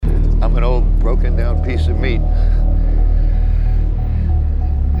I'm an old, broken-down piece of meat.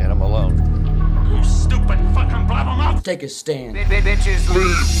 And I'm alone. You stupid fucking blabbermouth! Take a stand. Bitches leave.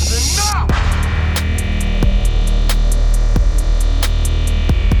 Enough!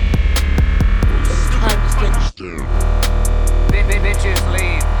 Time to take a stand. Bitches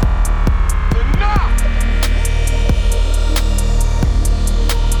leave. Enough!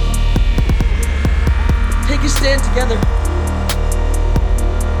 Take a stand together.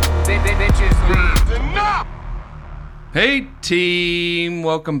 Bitches leave. Enough! Hey team,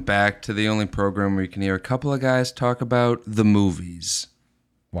 welcome back to the only program where you can hear a couple of guys talk about the movies.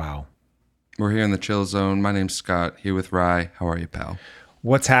 Wow. We're here in the chill zone. My name's Scott, here with Rye. How are you, pal?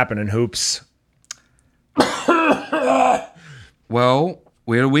 What's happening, Hoops? Well,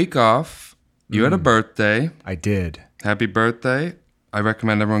 we had a week off. You had a birthday. I did. Happy birthday. I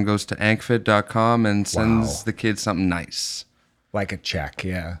recommend everyone goes to ankfit.com and sends the kids something nice. Like a check,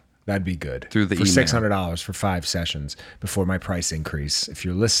 yeah. That'd be good. Through the for email. $600 for 5 sessions before my price increase. If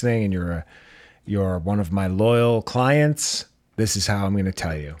you're listening and you're one of my loyal clients, this is how I'm going to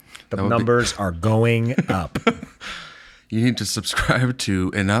tell you. The numbers are going up. You need to subscribe to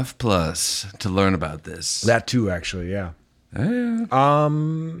Enough Plus to learn about this. That too, actually, yeah. Yeah.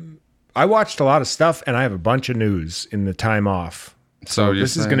 I watched a lot of stuff, and I have a bunch of news in the time off. So you're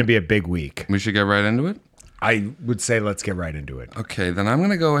this is saying going to be a big week. we should get right into it? I would say let's get right into it. Okay, then I'm going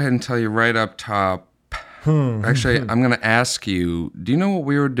to go ahead and tell you right up top. Actually, I'm going to ask you, do you know what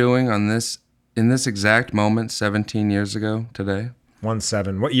we were doing on this in this exact moment 17 years ago today?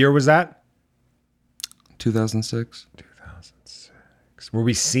 1-7. What year was that? 2006? 2006. Were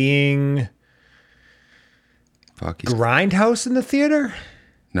we seeing Fuck. Grindhouse in the theater?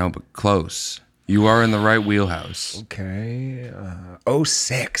 No, but close. You are in the right wheelhouse. Okay.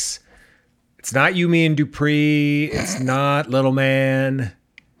 06. It's not You, Me, and Dupree. It's not Little Man.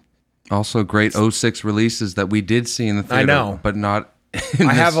 Also, great 06 releases that we did see in the theater. I know. But not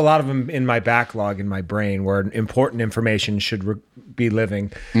I have a lot of them in my backlog in my brain where important information should be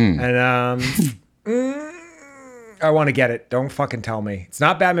living. And I want to get it. Don't fucking tell me. It's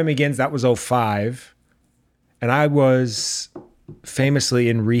not Batman Begins. That was 05. And I was famously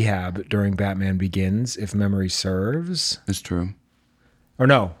in rehab during Batman Begins, if memory serves. It's true. Or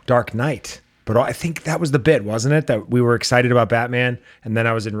no, Dark Knight. But I think that was the bit, wasn't it? That we were excited about Batman, and then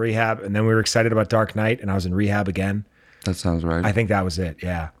I was in rehab, and then we were excited about Dark Knight, and I was in rehab again. That sounds right. I think that was it,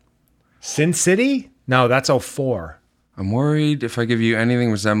 yeah. Sin City? No, that's 04. I'm worried if I give you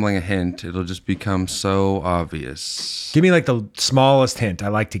anything resembling a hint, it'll just become so obvious. Give me like the smallest hint. I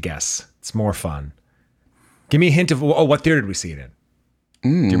like to guess. It's more fun. Give me a hint of, what theater did we see it in? Do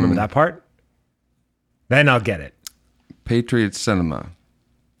you remember that part? Then I'll get it. Patriot Cinema.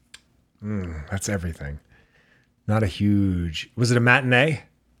 That's everything. Not a huge... Was it a matinee?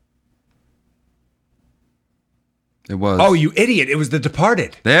 It was. Oh, you idiot. It was The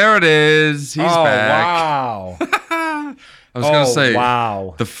Departed. There it is. He's back. Wow. I was going to say,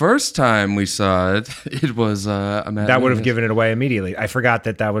 wow. the first time we saw it, it was a matinee. That would have given it away immediately. I forgot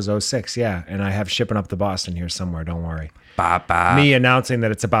that was 06, yeah. And I have Shipping Up to Boston here somewhere, don't worry. Ba-ba. Me announcing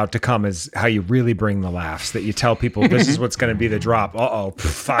that it's about to come is how you really bring the laughs, that you tell people this is what's going to be the drop. Uh-oh,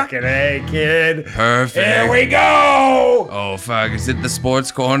 fucking hey, kid. Perfect. Here we go. Oh, fuck. Is it the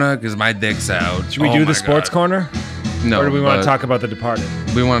sports corner? Because my dick's out. Should we do the sports corner? No. Or do we want but to talk about The Departed?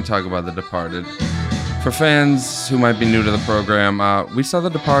 We want to talk about The Departed. For fans who might be new to the program, we saw The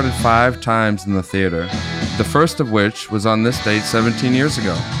Departed 5 times in the theater. The first of which was on this date 17 years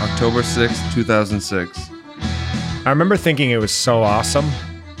ago, October 6th, 2006. I remember thinking it was so awesome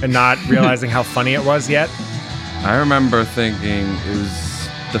and not realizing how funny it was yet. I remember thinking it was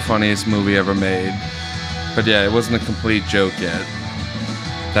the funniest movie ever made. But yeah, it wasn't a complete joke yet.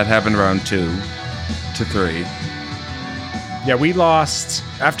 That happened around 2 to 3. Yeah, we lost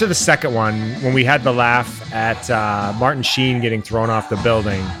after the second one when we had the laugh at Martin Sheen getting thrown off the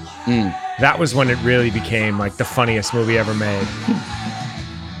building. That was when it really became like the funniest movie ever made.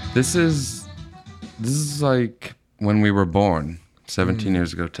 This is like when we were born 17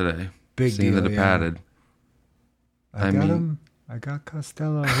 years ago today. Big Seeing deal, The Departed. I got him. I got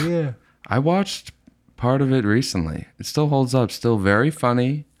Costello here. I watched part of it recently. It still holds up. Still very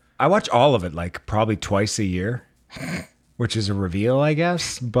funny. I watch all of it like probably twice a year, which is a reveal, I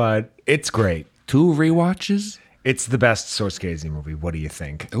guess, but it's great. 2 rewatches? It's the best Scorsese movie. What do you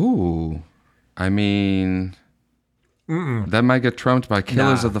think? Ooh. I mean, that might get trumped by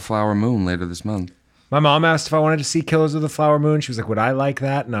Killers of the Flower Moon later this month. My mom asked if I wanted to see Killers of the Flower Moon. She was like, would I like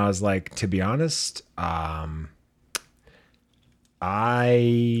that? And I was like, to be honest, I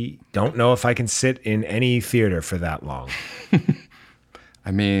don't know if I can sit in any theater for that long.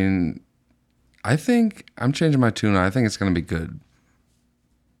 I mean, I think I'm changing my tune. I think it's going to be good.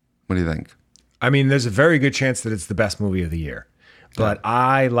 What do you think? I mean, there's a very good chance that it's the best movie of the year. But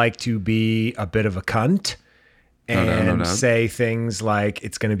I like to be a bit of a cunt and no doubt. say things like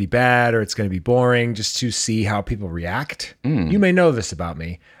it's going to be bad or it's going to be boring just to see how people react. You may know this about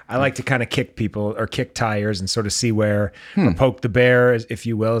me. I like to kind of kick people or kick tires and sort of see where, or poke the bear, if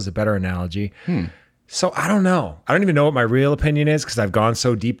you will, is a better analogy. So I don't know. I don't even know what my real opinion is because I've gone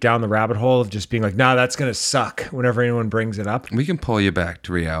so deep down the rabbit hole of just being like, nah, that's going to suck whenever anyone brings it up. We can pull you back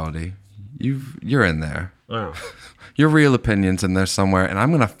to reality. You're in there. Wow. Your real opinion's in there somewhere, and I'm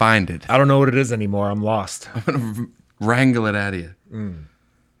going to find it. I don't know what it is anymore. I'm lost. I'm going to wrangle it out of you.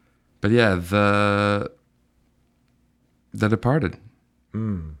 But yeah, The Departed.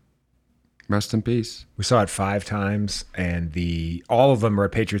 Rest in peace. We saw it 5 times, and all of them are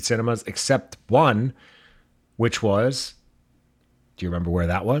at Patriot Cinemas except one, which was, do you remember where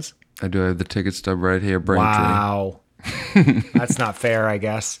that was? I do have the ticket stub right here, Braintree. Wow. That's not fair, I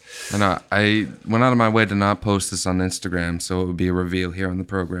guess. I know. I went out of my way to not post this on Instagram, so it would be a reveal here on the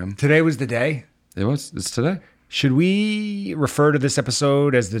program. Today was the day. It's today. Should we refer to this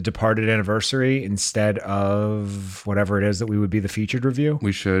episode as the Departed anniversary instead of whatever it is that we would be the featured review?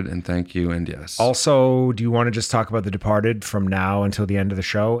 We should, and thank you, and yes. Also, do you want to just talk about the Departed from now until the end of the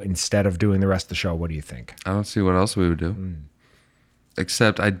show instead of doing the rest of the show? What do you think? I don't see what else we would do.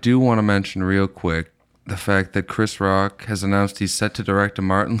 Except I do want to mention real quick the fact that Chris Rock has announced he's set to direct a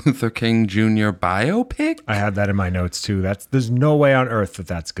Martin Luther King Jr. biopic. I had that in my notes too. There's no way on earth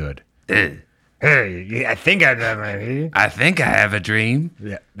that's good. Hey, I think I have a dream.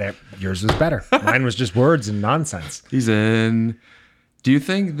 Yeah, yours was better. Mine was just words and nonsense. He's in. Do you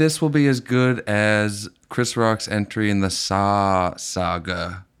think this will be as good as Chris Rock's entry in the Saw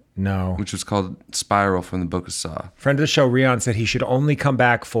saga, No. which was called Spiral from the Book of Saw? Friend of the show, Rion, said he should only come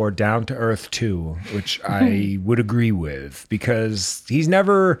back for Down to Earth 2, which I would agree with because he's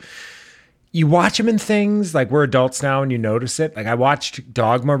never... You watch him in things, like we're adults now and you notice it. Like I watched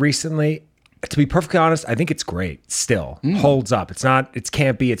Dogma recently. To be perfectly honest, I think it's great still. Holds up. It's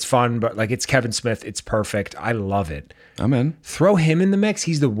campy, it's fun, but like it's Kevin Smith. It's perfect. I love it. I'm in. Throw him in the mix.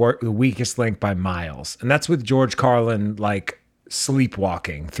 He's the weakest link by miles. And that's with George Carlin, like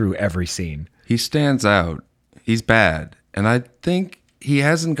sleepwalking through every scene. He stands out. He's bad. And I think he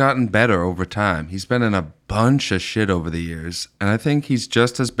hasn't gotten better over time. He's been in a bunch of shit over the years. And I think he's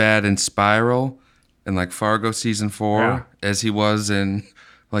just as bad in Spiral and like Fargo season 4 as he was in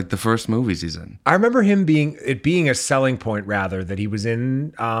like the first movies he's in. I remember him being a selling point rather that he was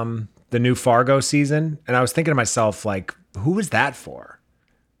in the new Fargo season. And I was thinking to myself, like, who was that for?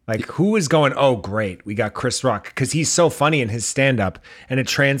 Like, who is going, oh, great, we got Chris Rock. Because he's so funny in his stand-up and it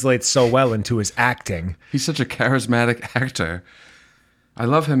translates so well into his acting. He's such a charismatic actor. I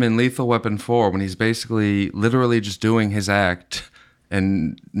love him in Lethal Weapon 4 when he's basically literally just doing his act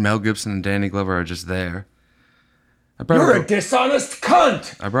and Mel Gibson and Danny Glover are just there. You're a dishonest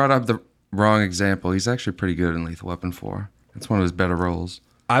cunt! I brought up the wrong example. He's actually pretty good in Lethal Weapon 4. It's one of his better roles.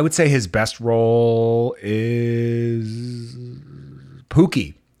 I would say his best role is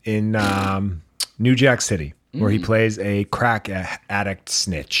Pookie in New Jack City, where he plays a crack addict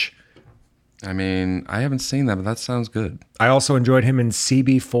snitch. I mean, I haven't seen that, but that sounds good. I also enjoyed him in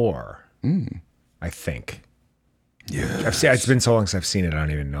CB4, I think. Yeah, it's been so long since I've seen it. I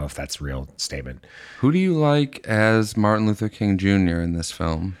don't even know if that's a real statement. Who do you like as Martin Luther King Jr. in this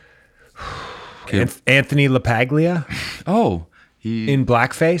film? Anthony LaPaglia. Oh, he in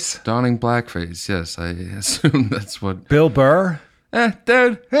blackface. Donning blackface. Yes, I assume that's what. Bill Burr.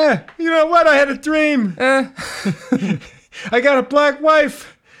 Dude. You know what? I had a dream. I got a black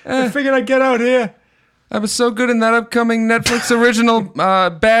wife. I figured I'd get out here. I was so good in that upcoming Netflix original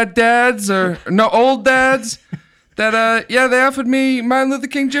Bad Dads or no Old Dads that they offered me Martin Luther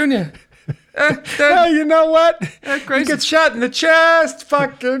King Jr. You know what? Crazy. You get shot in the chest.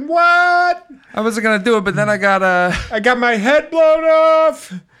 Fucking what? I wasn't gonna do it, but then I got my head blown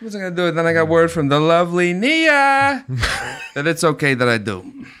off. I wasn't gonna do it. Then I got word from the lovely Nia that it's okay that I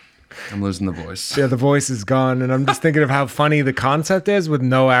do. I'm losing the voice. Yeah, the voice is gone, and I'm just thinking of how funny the concept is with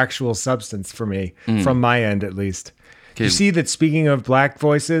no actual substance for me, from my end at least. You see that speaking of black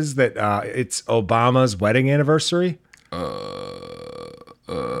voices, that it's Obama's wedding anniversary?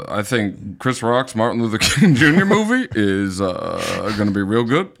 I think Chris Rock's Martin Luther King Jr. movie is going to be real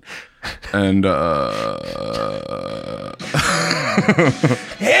good. And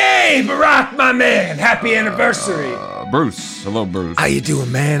Hey, Barack, my man. Happy anniversary. Bruce. Hello, Bruce. How you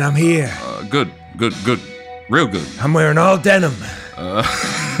doing, man? I'm here. Good. Real good. I'm wearing all denim.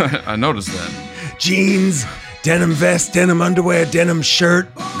 I noticed that. Jeans, Denim vest, denim underwear, denim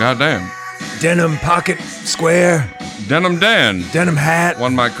shirt, Goddamn. denim pocket square, Denim Dan. denim hat.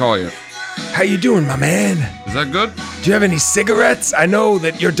 One might call you. How you doing, my man? Is that good? Do you have any cigarettes? I know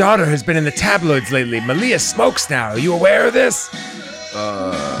that your daughter has been in the tabloids lately. Malia smokes now. Are you aware of this?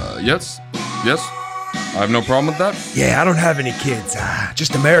 Yes. Yes. I have no problem with that. Yeah, I don't have any kids.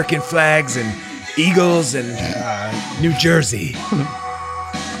 Just American flags and Eagles and New Jersey.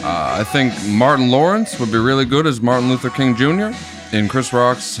 I think Martin Lawrence would be really good as Martin Luther King Jr. in Chris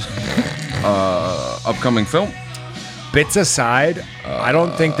Rock's upcoming film. Bits aside, I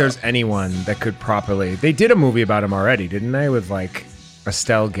don't think there's anyone that could properly. They did a movie about him already, didn't they? With like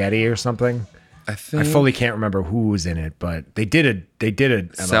Estelle Getty or something. I think I fully can't remember who was in it, but they did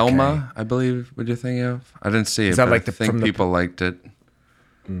a Selma, I believe. What do you think of? I didn't see it. Is that but like I the- think from the- people liked it.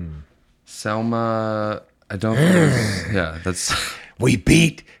 Selma. I don't think. It was, yeah, that's We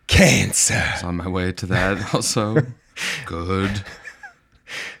beat cancer. on my way to that. Also, good.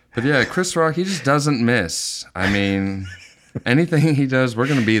 But yeah, Chris Rock, he just doesn't miss. I mean, anything he does, we're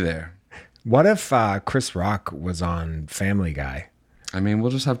gonna be there. What if Chris Rock was on Family Guy? I mean,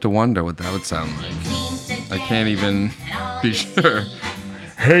 we'll just have to wonder what that would sound like. I can't even be sure.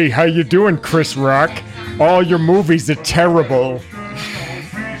 Hey, how you doing, Chris Rock? All your movies are terrible.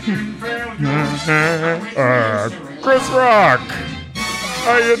 Chris Rock,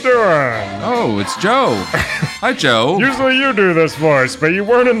 how you doing? Oh, it's Joe. Hi, Joe. Usually you do this voice, but you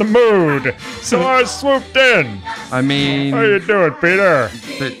weren't in the mood, so I swooped in. I mean, How you doing, Peter?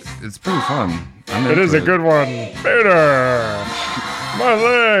 it's pretty fun. It is a good one. Peter, my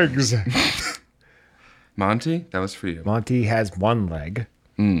legs. Monty, that was for you. Monty has one leg.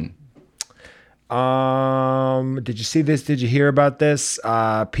 Did you see this? Did you hear about this?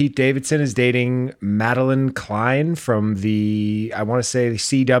 Pete Davidson is dating Madeline Klein from the, I want to say, the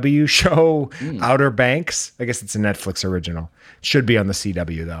CW show Outer Banks. I guess it's a Netflix original. Should be on the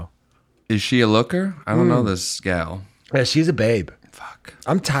CW though. Is she a looker? I don't know this gal. Yeah, she's a babe. Fuck.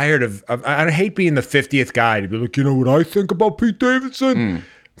 I'm tired of I hate being the 50th guy to be like, you know what I think about Pete Davidson?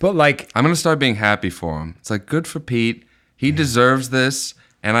 But like, I'm gonna start being happy for him. It's like good for Pete. He deserves this,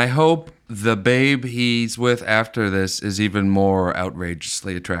 and I hope the babe he's with after this is even more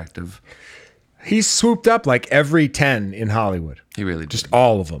outrageously attractive. he's swooped up like every 10 in Hollywood. He really Just did.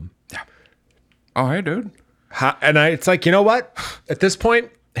 all of them. Oh, hey, dude. It's like, you know what? At this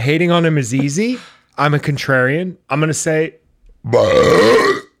point, hating on him is easy. I'm a contrarian. I'm going to say,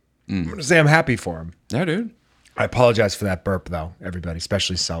 I'm happy for him. Yeah, dude. I apologize for that burp, though, everybody,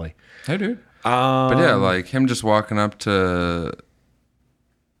 especially Sully. Hey, dude. But yeah, like him just walking up to,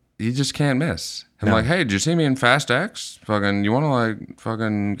 you just can't miss. I'm No. like, hey, did you see me in Fast X? Fucking, you want to like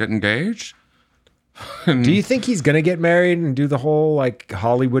fucking get engaged? Do you think he's going to get married and do the whole like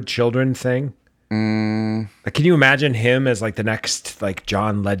Hollywood children thing? Like, can you imagine him as like the next like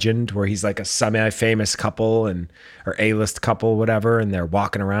John Legend, where he's like a semi-famous couple or A-list couple, whatever, and they're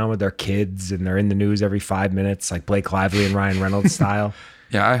walking around with their kids and they're in the news every 5 minutes, like Blake Lively and Ryan Reynolds style?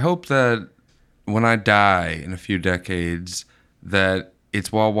 Yeah, I hope that when I die in a few decades, that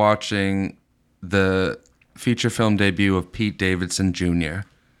it's while watching the feature film debut of Pete Davidson Jr.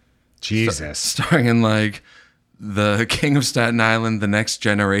 Jesus. starring in like the King of Staten Island, The Next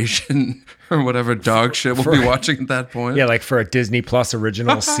Generation, or whatever dog shit we'll be watching at that point. Yeah, like for a Disney Plus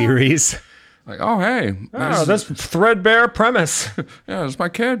original series. Like, oh hey, Oh, that's threadbare premise. yeah, it's my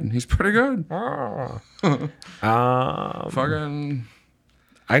kid. He's pretty good. Fucking.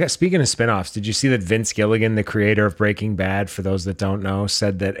 Speaking of spinoffs, did you see that Vince Gilligan, the creator of Breaking Bad, for those that don't know,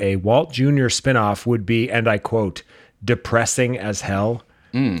 said that a Walt Jr. spinoff would be, and I quote, depressing as hell?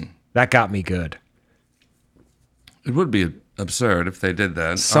 That got me good. It would be absurd if they did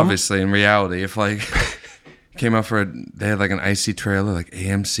that. Obviously, in reality, if like came out they had like an icy trailer, like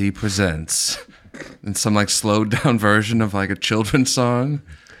AMC presents, and some like slowed down version of like a children's song.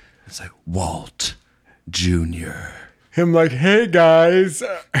 It's like Walt Jr. Him like, hey guys.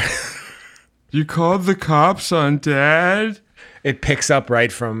 You called the cops on Dad? It picks up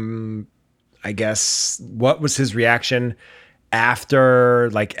right from, I guess, what was his reaction after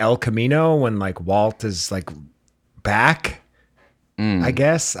like El Camino, when like Walt is like back, I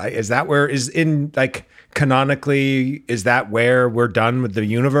guess. Is that where is in like canonically, is that where we're done with the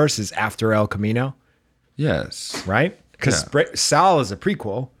universe, is after El Camino, Yes. right? Because Sal is a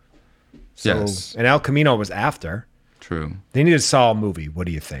prequel. So, Yes. and El Camino was after. True. They need a Saul movie. What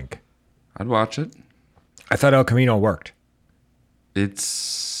do you think? I'd watch it. I thought El Camino worked. I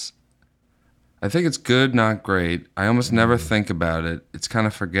think it's good, not great. I almost never think about it. It's kind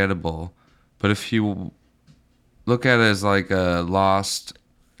of forgettable. But if you look at it as like a lost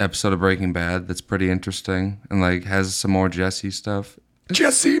episode of Breaking Bad that's pretty interesting and like has some more Jesse stuff.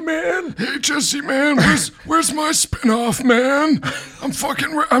 Jesse, man. Hey, Jesse, man, where's my spinoff, man?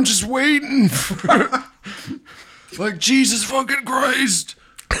 I'm just waiting for like, Jesus fucking Christ.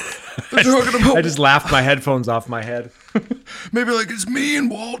 They're talking about I just laughed my headphones off my head. maybe like it's me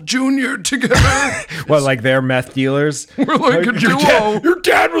and Walt Jr. together. What, like they're meth dealers? We're like a duo. Your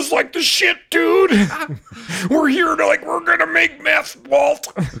dad was like the shit, dude. We're here to we're gonna make meth, Walt.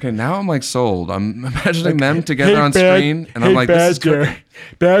 Okay, now I'm like sold. I'm imagining them together on screen, and I'm like, this is Badger,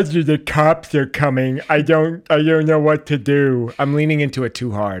 Badger, the cops are coming. I don't know what to do. I'm leaning into it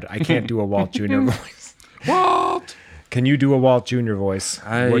too hard. I can't do a Walt Jr. voice. Walt. Can you do a Walt Jr. voice?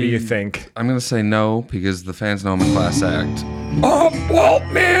 What do you think? I'm gonna say no because the fans know I'm a class act. Walt,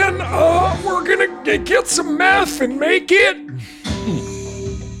 man, we're gonna get some meth and make it.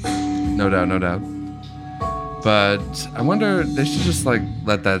 No doubt, no doubt. But I wonder, they should just like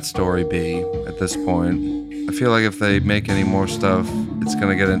let that story be at this point. I feel like if they make any more stuff, it's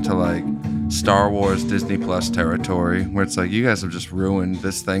gonna get into like Star Wars Disney Plus territory, where it's like, you guys have just ruined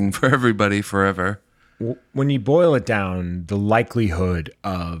this thing for everybody forever. When you boil it down, the likelihood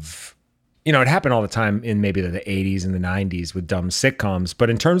of, it happened all the time in maybe the 80s and the 90s with dumb sitcoms,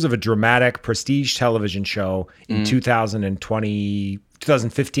 but in terms of a dramatic prestige television show in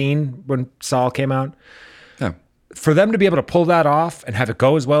 2015 when Saul came out, Yeah. for them to be able to pull that off and have it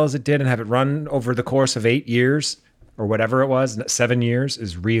go as well as it did and have it run over the course of 8 years or whatever it was, 7 years,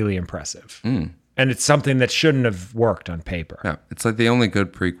 is really impressive. And it's something that shouldn't have worked on paper. Yeah, it's like the only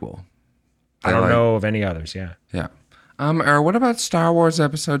good prequel. I don't know of any others, yeah. Yeah. Or what about Star Wars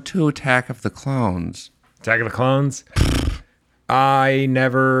Episode 2, Attack of the Clones? Attack of the Clones? I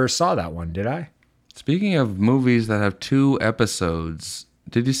never saw that one, did I? Speaking of movies that have 2 episodes,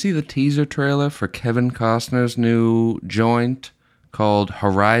 did you see the teaser trailer for Kevin Costner's new joint called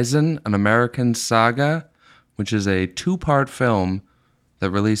Horizon, An American Saga, which is a 2-part film that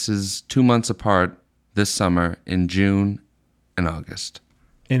releases 2 months apart this summer in June and August.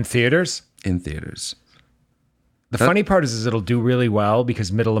 In theaters? In theaters. The funny part is it'll do really well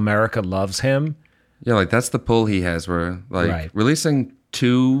because Middle America loves him. Yeah, like that's the pull he has where like releasing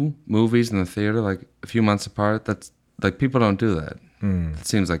 2 movies in the theater like a few months apart, that's like people don't do that. It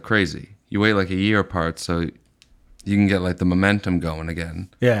seems like crazy. You wait like a year apart so you can get like the momentum going again.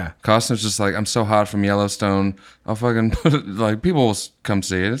 Yeah. Costner's just like, I'm so hot from Yellowstone. I'll fucking put it, like people will come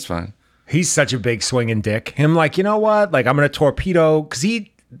see it. It's fine. He's such a big swinging dick. Him like, you know what? Like I'm going to torpedo because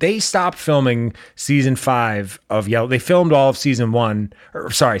they stopped filming season 5 of Yellow. They filmed all of season 1,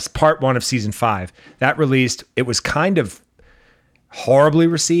 part 1 of season 5. That released. It was kind of horribly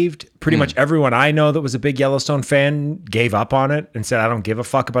received. Pretty much everyone I know that was a big Yellowstone fan gave up on it and said, I don't give a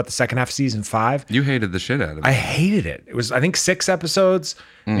fuck about the second half of season 5. You hated the shit out of it. I hated it. It was, I think, 6 episodes,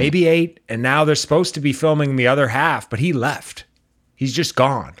 maybe 8. And now they're supposed to be filming the other half, but he left. He's just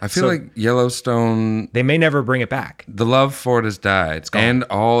gone. I feel like Yellowstone, they may never bring it back. the love for it has died. And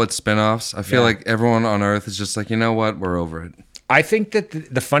all its spinoffs. I feel like everyone on Earth is just like, you know what? We're over it. I think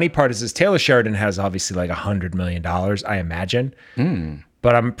that the funny part is Taylor Sheridan has obviously like $100 million, I imagine.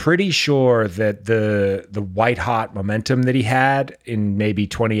 But I'm pretty sure that the white hot momentum that he had in maybe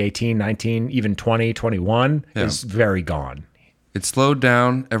 2018, 19, even 2021 is very gone. It slowed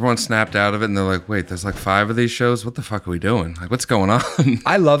down. Everyone snapped out of it, and they're like, wait, there's like 5 of these shows? What the fuck are we doing? Like, what's going on?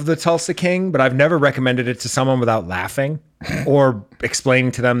 I love The Tulsa King, but I've never recommended it to someone without laughing or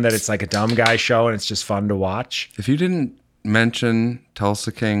explaining to them that it's like a dumb guy show and it's just fun to watch. If you didn't mention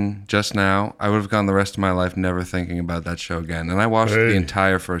Tulsa King just now, I would have gone the rest of my life never thinking about that show again. And I watched the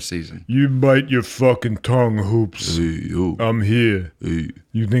entire first season. You bite your fucking tongue, Hoops. Hey, yo. I'm here. Hey.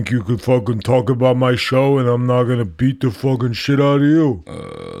 You think you could fucking talk about my show and I'm not gonna beat the fucking shit out of you?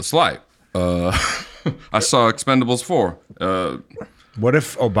 Sly. I saw Expendables 4. What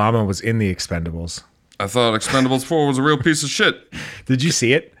if Obama was in The Expendables? I thought Expendables 4 was a real piece of shit. Did you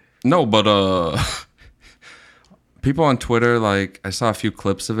see it? No, but people on Twitter, like, I saw a few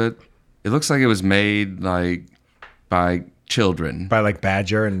clips of it. It looks like it was made, like, by children. By like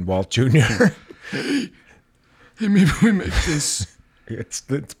Badger and Walt Jr. Hey, maybe we make this. It's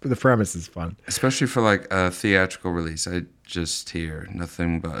the premise is fun. Especially for, like, a theatrical release. I just hear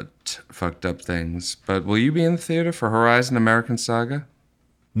nothing but fucked up things. But will you be in the theater for Horizon American Saga?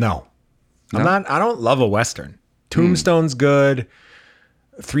 No. I don't love a Western. Tombstone's good.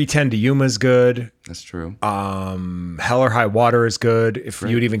 310 to Yuma's good. That's true. Hell or High Water is good. If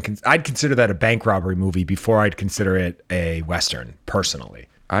you'd even, I'd consider that a bank robbery movie before I'd consider it a Western, personally.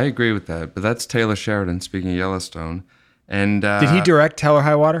 I agree with that, but that's Taylor Sheridan, speaking of Yellowstone. And did he direct Hell or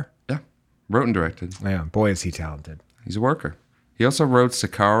High Water? Yeah, wrote and directed. Yeah, boy, is he talented. He's a worker. He also wrote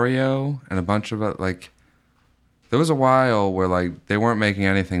Sicario and a bunch of there was a while where like they weren't making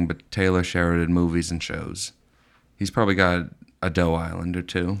anything but Taylor Sheridan movies and shows. He's probably got a Doe Island or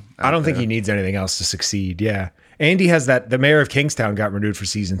two. I don't think he needs anything else to succeed. Yeah. Andy has that. The Mayor of Kingstown got renewed for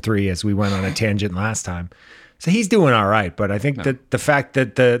season 3 as we went on a tangent last time. So he's doing all right. But I think that the fact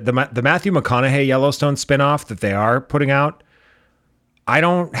that the Matthew McConaughey Yellowstone spinoff that they are putting out, I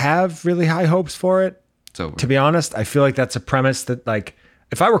don't have really high hopes for it. It's over. To be honest, I feel like that's a premise that like,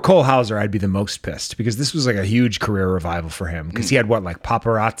 if I were Cole Hauser, I'd be the most pissed because this was like a huge career revival for him because he had like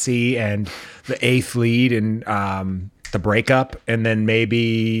Paparazzi and The Eighth Lead and The Breakup and then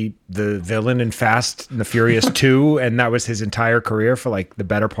maybe the villain in Fast and the Furious 2. And that was his entire career for like the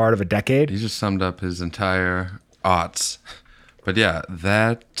better part of a decade. He just summed up his entire aughts. But yeah,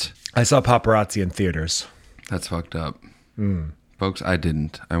 I saw Paparazzi in theaters. That's fucked up. Folks, I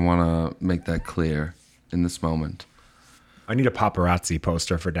didn't. I want to make that clear in this moment. I need a Paparazzi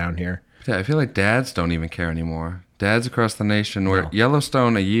poster for down here. Yeah, I feel like dads don't even care anymore. Dads across the nation, where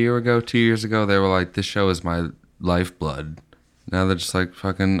Yellowstone 2 years ago, they were like, this show is my lifeblood. Now they're just like,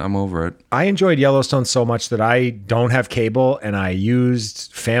 fucking, I'm over it. I enjoyed Yellowstone so much that I don't have cable and I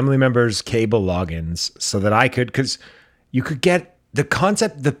used family members' cable logins so that I could, because you could get the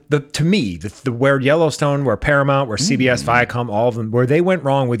concept, to me, where Yellowstone, where Paramount, where CBS, Viacom, all of them, where they went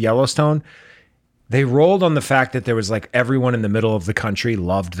wrong with Yellowstone, they rolled on the fact that there was like everyone in the middle of the country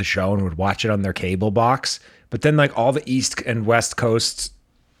loved the show and would watch it on their cable box. But then like all the East and West Coast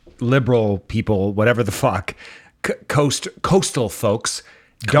liberal people, whatever the fuck, coastal folks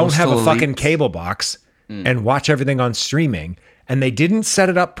don't have a fucking cable box and watch everything on streaming. And they didn't set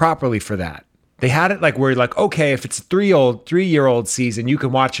it up properly for that. They had it like where you're like, okay, if it's a 3-year-old season, you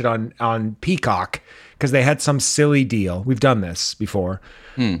can watch it on Peacock because they had some silly deal. We've done this before.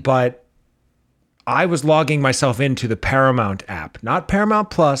 But I was logging myself into the Paramount app, not Paramount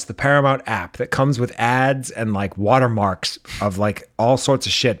Plus, the Paramount app that comes with ads and like watermarks of like all sorts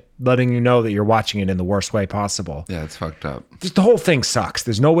of shit, letting you know that you're watching it in the worst way possible. Yeah, it's fucked up. Just the whole thing sucks.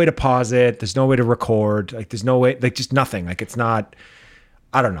 There's no way to pause it. There's no way to record. Like there's no way, like just nothing. Like it's not,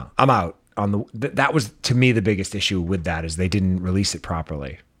 I don't know. I'm out on that was to me the biggest issue with that is they didn't release it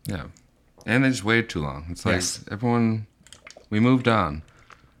properly. Yeah. And they just waited too long. It's like everyone, we moved on.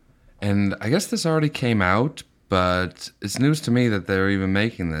 And I guess this already came out, but it's news to me that they're even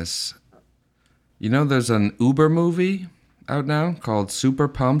making this. You know, there's an Uber movie out now called Super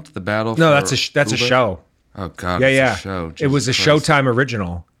Pumped, The Battle for that's a show. Oh, God, Yeah. a show. It was a Jesus Showtime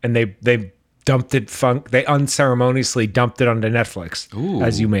original, and they dumped it, they unceremoniously dumped it onto Netflix,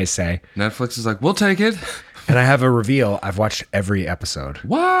 as you may say. Netflix is like, we'll take it. And I have a reveal. I've watched every episode.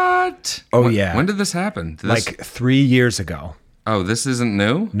 What? Oh, yeah. When did this happen? Like 3 years ago. Oh, this isn't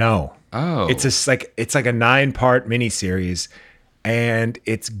new? No. Oh. It's like a 9-part miniseries, and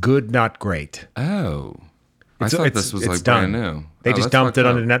it's good, not great. Oh. I thought this was like brand new. They just dumped it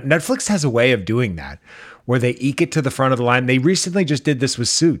onto Netflix has a way of doing that, where they eke it to the front of the line. They recently just did this with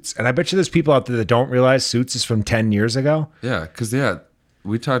Suits, and I bet you there's people out there that don't realize Suits is from 10 years ago. Yeah, because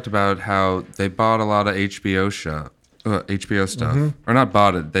we talked about how they bought a lot of HBO stuff, or not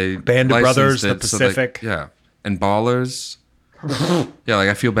bought it. They Band of Brothers, The so they- Pacific. and Ballers. Yeah, like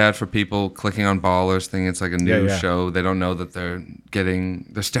I feel bad for people clicking on Ballers, thinking it's like a new show. They don't know that they're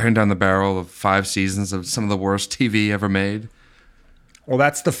staring down the barrel of 5 seasons of some of the worst TV ever made. Well,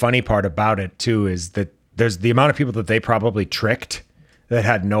 that's the funny part about it too, is that there's the amount of people that they probably tricked that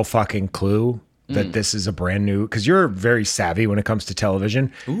had no fucking clue that this is a brand new, because you're very savvy when it comes to television.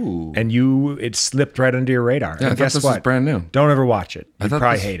 Ooh. And it slipped right under your radar. Yeah, and I thought this was brand new. Don't ever watch it. I You'd thought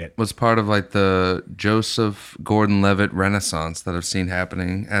probably this hate it. was part of like the Joseph Gordon-Levitt renaissance that I've seen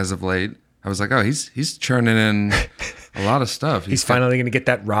happening as of late. I was like, oh, he's churning in a lot of stuff. He's finally going to get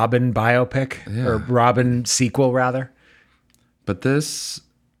that Robin biopic, or Robin sequel rather. But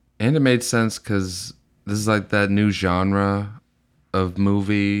and it made sense because this is like that new genre of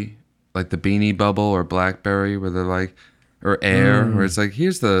movie, like the Beanie Bubble or Blackberry, where they're like, or Air, where it's like,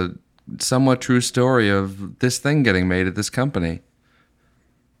 here's the somewhat true story of this thing getting made at this company.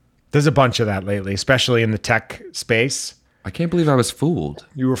 There's a bunch of that lately, especially in the tech space. I can't believe I was fooled.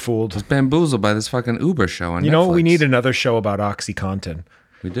 You were fooled. I was bamboozled by this fucking Uber show on Netflix. You know, we need another show about OxyContin.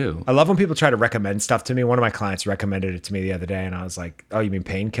 We do. I love when people try to recommend stuff to me. One of my clients recommended it to me the other day, and I was like, oh, you mean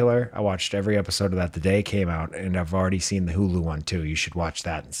Painkiller? I watched every episode of that the day it came out, and I've already seen the Hulu one too. You should watch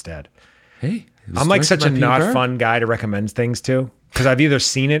that instead. Hey. I'm like such a not fun guy to recommend things to, because I've either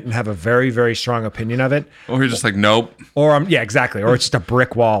seen it and have a very, very strong opinion of it. Or you're just like, nope. Or exactly. Or it's just a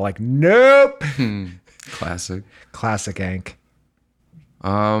brick wall, like, nope. Classic. Classic Ank.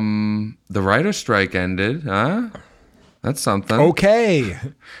 The writer's strike ended, huh? That's something. Okay.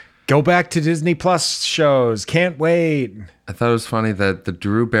 Go back to Disney Plus shows. Can't wait. I thought it was funny that the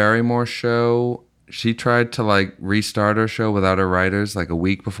Drew Barrymore show, she tried to like restart her show without her writers like a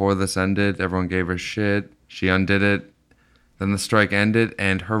week before this ended. Everyone gave her shit. She undid it. Then the strike ended,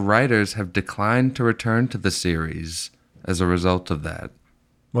 and her writers have declined to return to the series as a result of that.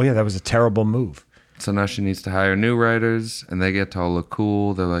 Well, yeah, that was a terrible move. So now she needs to hire new writers, and they get to all look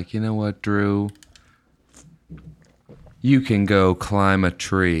cool. They're like, you know what, Drew? You can go climb a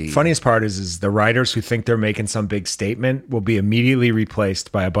tree. Funniest part is the writers who think they're making some big statement will be immediately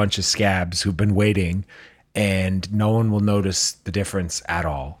replaced by a bunch of scabs who've been waiting, and no one will notice the difference at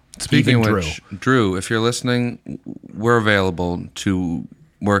all. Speaking Even of which, Drew, if you're listening, we're available to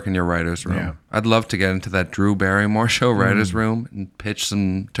work in your writer's room. Yeah. I'd love to get into that Drew Barrymore show writer's room and pitch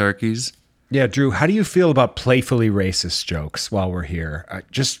some turkeys. Yeah, Drew, how do you feel about playfully racist jokes while we're here?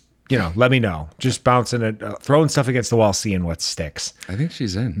 Just, let me know. Just bouncing it, throwing stuff against the wall, seeing what sticks. I think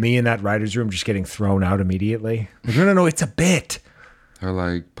she's in. Me in that writer's room just getting thrown out immediately. Like, no, it's a bit. Or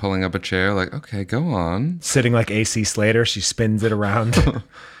like pulling up a chair, like, okay, go on. Sitting like AC Slater, she spins it around,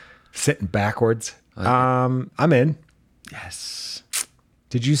 sitting backwards. I'm in. Yes.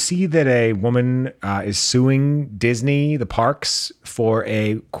 Did you see that a woman is suing Disney, the parks, for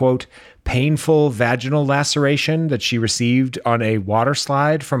a, quote, painful vaginal laceration that she received on a water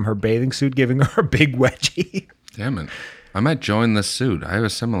slide from her bathing suit, giving her a big wedgie? Damn it. I might join this suit. I have a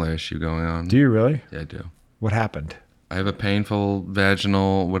similar issue going on. Do you really? Yeah, I do. What happened? I have a painful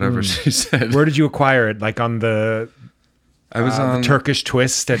vaginal, whatever she said. Where did you acquire it? Like on the... I was on the Turkish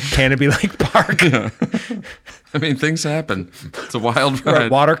twist at Canopy Lake Park. I mean, things happen. It's a wild We're at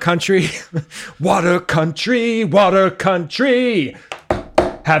ride. Water Country. Water Country, Water Country.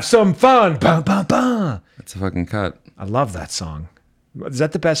 Have some fun. Bah, bah, bah. It's a fucking cut. I love that song. Is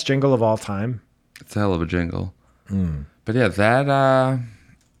that the best jingle of all time? It's a hell of a jingle. But yeah, that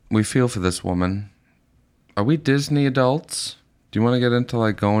we feel for this woman. Are we Disney adults? Do you want to get into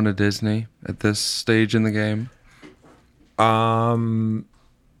like going to Disney at this stage in the game?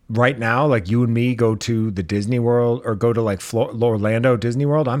 Right now, like you and me go to the Disney World or go to like Orlando Disney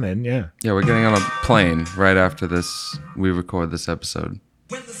World. I'm in, yeah. Yeah, we're getting on a plane right after this. We record this episode.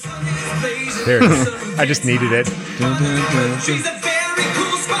 There it is. I just needed it. She's a very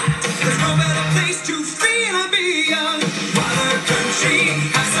cool spot. There's no better place to feel and be young. Water Country,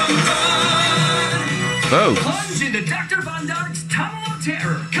 have some fun. Folks, Plunge into Dr. Von Dark's Tunnel of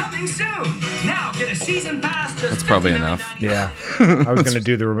Terror, coming soon. Now get a season pass to that's probably enough. Yeah. I was going to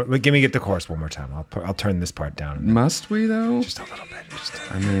do the... Get the chorus one more time. I'll turn this part down. Must we though? Just a little bit.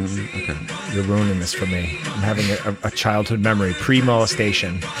 I mean, okay. You're ruining this for me. I'm having a childhood memory,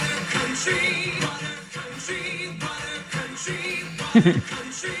 pre-molestation.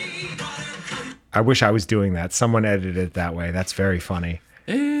 I wish I was doing that. Someone edited it that way. That's very funny.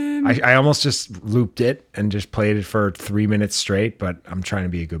 I almost just looped it and just played it for 3 minutes straight, but I'm trying to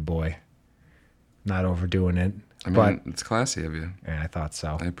be a good boy. Not overdoing it. I mean, but it's classy of you. yeah, I thought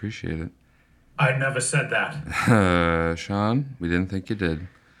so. I appreciate it. I never said that. Sean, we didn't think you did.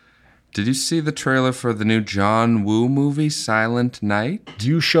 Did you see the trailer for the new John Woo movie, Silent Night?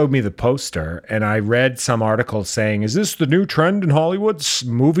 You showed me the poster, and I read some article saying, is this the new trend in Hollywood?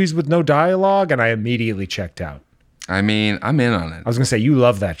 Movies with no dialogue? And I immediately checked out. I mean, I'm in on it. I was going to say, you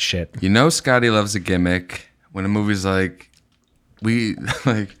love that shit. You know Scotty loves a gimmick. When a movie's like,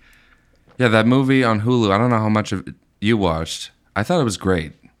 yeah, that movie on Hulu, I don't know how much of it you watched. I thought it was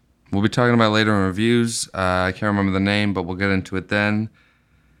great. We'll be talking about it later in reviews. I can't remember the name, but we'll get into it then.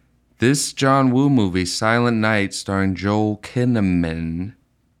 This John Woo movie, Silent Night, starring Joel Kinnaman.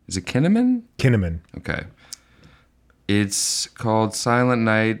 Is it Kinnaman? Kinnaman. Okay. It's called Silent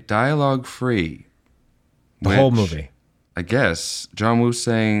Night, dialogue free. The whole movie. I guess John Woo's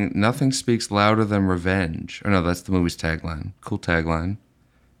saying nothing speaks louder than revenge. Or no, that's the movie's tagline. Cool tagline.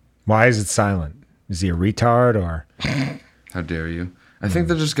 Why is it silent? Is he a retard or? How dare you? I think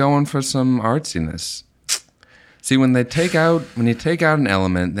they're just going for some artsiness. See, when you take out an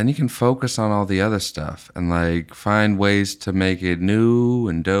element, then you can focus on all the other stuff and like find ways to make it new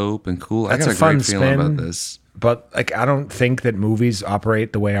and dope and cool. That's I got a a fun great feeling spin. about this. But like, I don't think that movies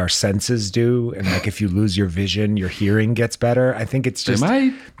operate the way our senses do. And like, if you lose your vision, your hearing gets better. I think it's just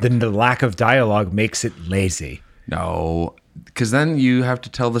might. the lack of dialogue makes it lazy. No, because then you have to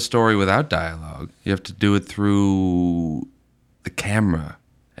tell the story without dialogue. You have to do it through the camera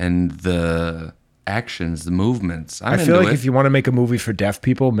and the actions, the movements. I feel like if you want to make a movie for deaf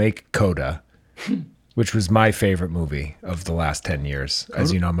people, make Coda, which was my favorite movie of the last 10 years.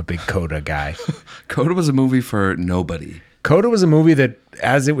 As you know, I'm a big Coda guy. Coda was a movie for nobody. Coda was a movie that,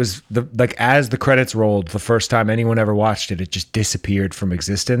 as the credits rolled, the first time anyone ever watched it, it just disappeared from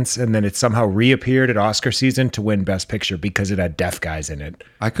existence, and then it somehow reappeared at Oscar season to win Best Picture because it had deaf guys in it.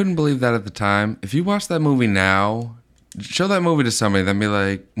 I couldn't believe that at the time. If you watch that movie now, show that movie to somebody, then be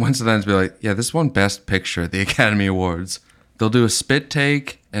like, once it ends, be like, yeah, this won Best Picture at the Academy Awards. They'll do a spit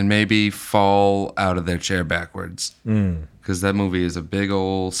take and maybe fall out of their chair backwards. Because that movie is a big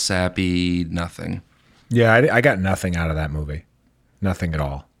old sappy nothing. Yeah, I got nothing out of that movie. Nothing at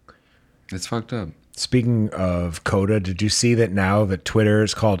all. It's fucked up. Speaking of Coda, did you see that now that Twitter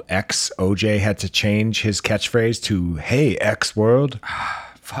is called X, OJ had to change his catchphrase to "Hey X World"?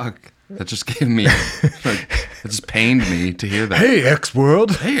 Fuck. That just gave me, it just pained me to hear that. Hey X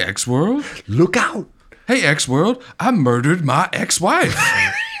World, Hey, X-World. look out! Hey, X-World. I murdered my ex-wife.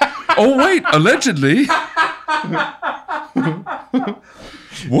 Oh, wait. Allegedly.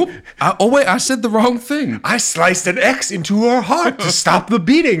 Whoop. Wait. I said the wrong thing. I sliced an X into her heart to stop the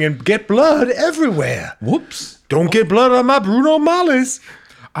beating and get blood everywhere. Whoops. Don't get blood on my Bruno Mars.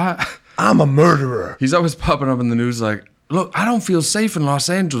 I'm a murderer. He's always popping up in the news like, look, I don't feel safe in Los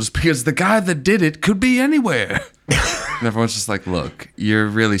Angeles because the guy that did it could be anywhere. And everyone's just like, look, you're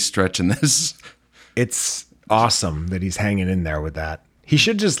really stretching this. It's awesome that he's hanging in there with that. He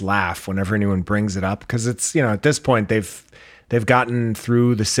should just laugh whenever anyone brings it up, because it's, at this point they've gotten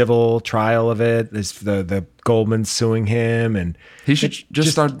through the civil trial of it. There's the Goldman's suing him, and He should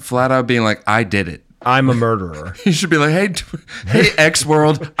just start flat out being like, I did it. I'm a murderer. He should be like, hey,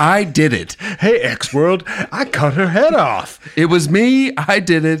 X-World, I did it. Hey, X-World, I cut her head off. It was me. I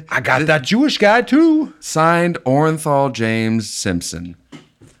did it. I got that Jewish guy too. Signed, Orenthal James Simpson.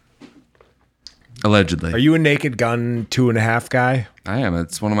 Allegedly. Are you a Naked Gun 2.5 guy? I am.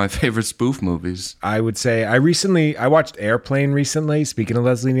 It's one of my favorite spoof movies. I would say I watched Airplane recently. Speaking of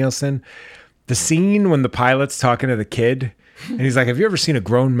Leslie Nielsen, the scene when the pilot's talking to the kid and he's like, have you ever seen a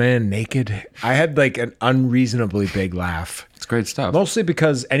grown man naked? I had like an unreasonably big laugh. It's great stuff. Mostly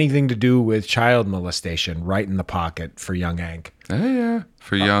because anything to do with child molestation, right in the pocket for young Hank. Yeah.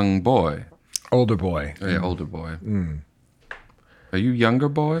 For young boy. Older boy. Oh, yeah, older boy. Are you younger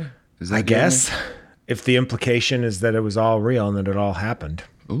boy? Is that I guess. If the implication is that it was all real and that it all happened.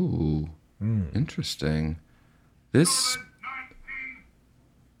 Ooh. Interesting. This...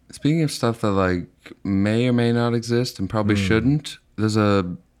 Speaking of stuff that like may or may not exist and probably shouldn't, there's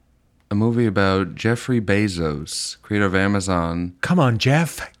a movie about Jeffrey Bezos, creator of Amazon. Come on,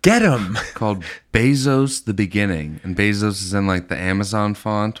 Jeff, get him. Called Bezos the Beginning. And Bezos is in like the Amazon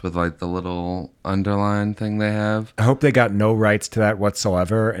font with like the little underline thing they have. I hope they got no rights to that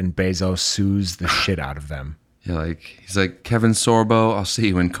whatsoever and Bezos sues the shit out of them. Yeah, he's like, Kevin Sorbo, I'll see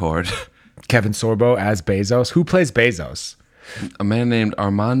you in court. Kevin Sorbo as Bezos. Who plays Bezos? A man named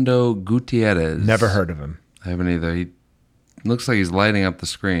Armando Gutierrez. Never heard of him. I haven't either. He looks like he's lighting up the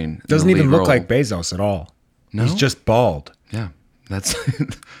screen. Doesn't even look like Bezos at all. No? He's just bald. Yeah, that's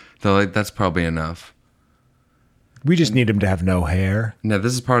they're like, that's probably enough. We just need him to have no hair. Yeah,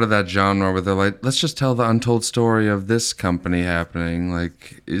 this is part of that genre where they're like, let's just tell the untold story of this company happening.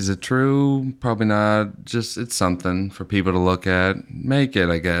 Like, is it true? Probably not. Just, it's something for people to look at. Make it,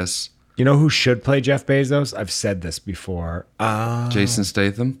 I guess. You know who should play Jeff Bezos? I've said this before. Jason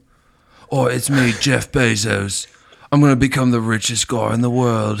Statham? Oh, it's me, Jeff Bezos. I'm going to become the richest guy in the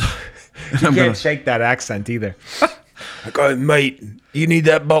world. And You can't shake that accent either. Like, oh, mate, you need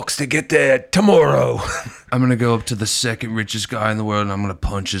that box to get there tomorrow. I'm going to go up to the second richest guy in the world and I'm going to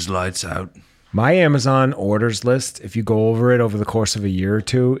punch his lights out. My Amazon orders list, if you go over it over the course of a year or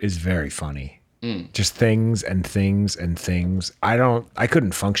two, is very funny. Just things and things and things. I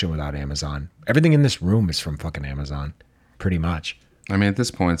couldn't function without Amazon. Everything in this room is from fucking Amazon, pretty much. I mean, at this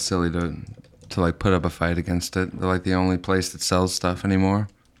point, it's silly to like put up a fight against it. They're like the only place that sells stuff anymore.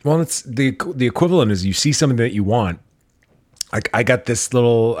 Well, it's the equivalent is you see something that you want. Like I got this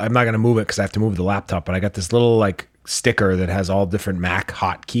little, I'm not going to move it because I have to move the laptop, but I got this little like sticker that has all different Mac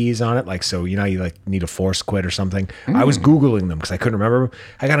hotkeys on it. Like, so, you like need a force quit or something. I was Googling them because I couldn't remember.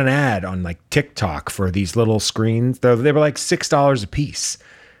 I got an ad on like TikTok for these little screens. They were like $6 a piece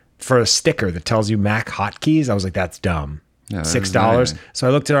for a sticker that tells you Mac hotkeys. I was like, that's dumb. Yeah, $6. So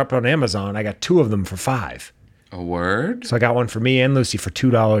I looked it up on Amazon. I got 2 of them for $5. A word? So I got one for me and Lucy for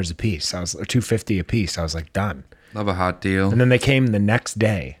 $2 a piece. Or $2.50 a piece. I was like, done. Love a hot deal. And then they came the next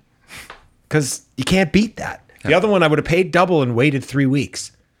day because you can't beat that. The other one I would have paid double and waited 3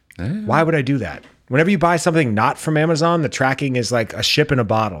 weeks. Why would I do that? Whenever you buy something not from Amazon, the tracking is like a ship in a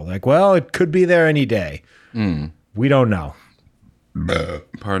bottle. Like, well, it could be there any day. We don't know.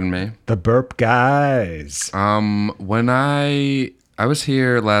 Pardon me. The burp guys. When I was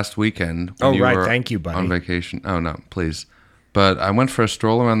here last weekend. When Oh, you right. were Thank you, buddy. On vacation. Oh, no, please. But I went for a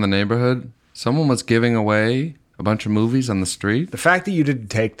stroll around the neighborhood. Someone was giving away a bunch of movies on the street. The fact that you didn't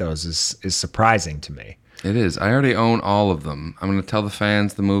take those is surprising to me. It is. I already own all of them. I'm going to tell the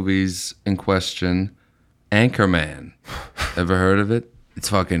fans the movies in question. Anchorman. Ever heard of it? It's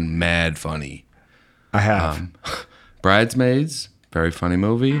fucking mad funny. I have. Bridesmaids. Very funny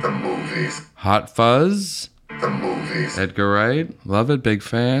movie. The movies. Hot Fuzz. The movies. Edgar Wright. Love it. Big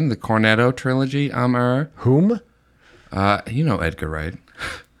fan. The Cornetto trilogy. Whom? You know Edgar Wright.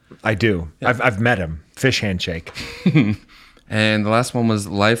 I do. Yeah. I've met him. Fish handshake. And the last one was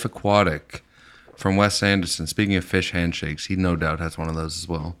Life Aquatic from Wes Anderson. Speaking of fish handshakes, he no doubt has one of those as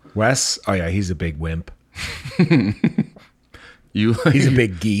well. Wes? Oh, yeah, he's a big wimp. He's a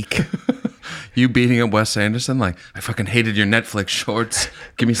big geek. You beating up Wes Anderson? Like, I fucking hated your Netflix shorts.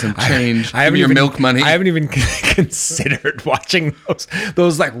 Give me some change. I Give me your milk money. I haven't even considered watching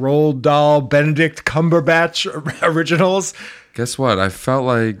those like Roald Dahl, Benedict Cumberbatch originals. Guess what? I felt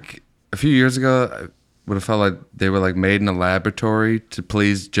like a few years ago, I would have felt like they were like made in a laboratory to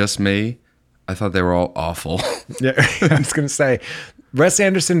please just me. I thought they were all awful. Yeah, I was going to say, Wes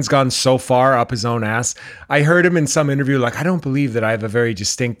Anderson's gone so far up his own ass. I heard him in some interview like, I don't believe that I have a very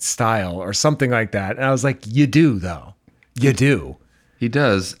distinct style or something like that. And I was like, you do, though. You do. He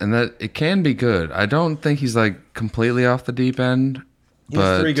does. And that it can be good. I don't think he's like completely off the deep end. He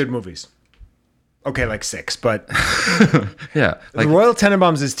has 3 good movies. Okay, like 6, but yeah. Like, The Royal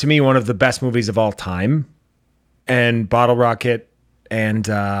Tenenbaums is to me one of the best movies of all time. And Bottle Rocket and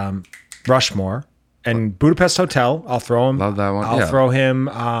Rushmore. And Budapest Hotel, I'll throw him. Love that one. I'll throw him.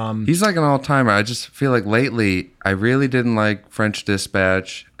 He's like an all-timer. I just feel like lately, I really didn't like French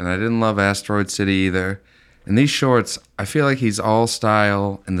Dispatch, and I didn't love Asteroid City either. In these shorts, I feel like he's all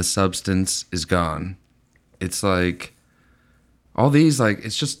style, and the substance is gone. It's like, all these, like,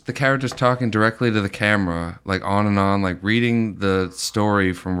 it's just the characters talking directly to the camera, like on and on, like reading the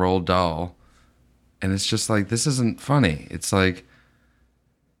story from Roald Dahl. And it's just like, this isn't funny. It's like,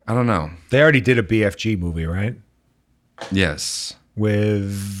 I don't know. They already did a BFG movie, right? Yes.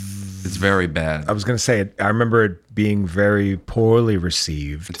 It's very bad. I was going to say, I remember it being very poorly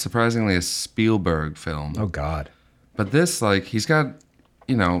received. It's surprisingly a Spielberg film. Oh, God. But this, like, he's got,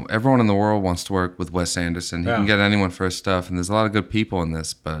 everyone in the world wants to work with Wes Anderson. He can get anyone for his stuff, and there's a lot of good people in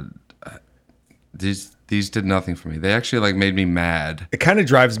this, but these did nothing for me. They actually, like, made me mad. It kind of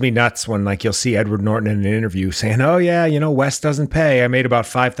drives me nuts when, like, you'll see Edward Norton in an interview saying, oh, yeah, Wes doesn't pay. I made about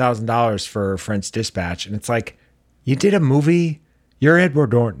 $5,000 for French Dispatch. And it's like, you did a movie. You're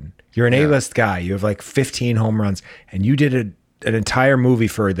Edward Norton. You're an A-list guy. You have, like, 15 home runs. And you did an entire movie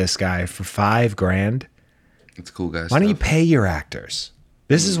for this guy for $5,000. It's cool, guys. Why don't you pay your actors?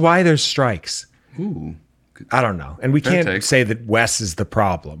 This is why there's strikes. Ooh. I don't know. And we can't say that Wes is the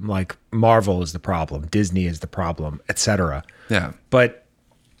problem. Like Marvel is the problem. Disney is the problem, etc. Yeah. But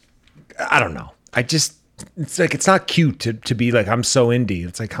I don't know. It's like, it's not cute to be like, I'm so indie.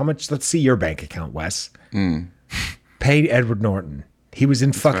 It's like, how much, let's see your bank account, Wes. Pay Edward Norton. He was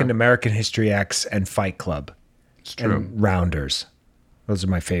in fucking American History X and Fight Club. It's true. And Rounders. Those are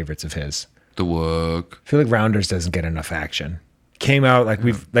my favorites of his. The Work. I feel like Rounders doesn't get enough action. Came out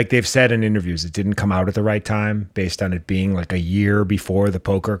like they've said in interviews, it didn't come out at the right time based on it being like a year before the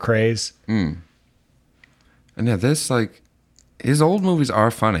poker craze. And yeah, this, like, his old movies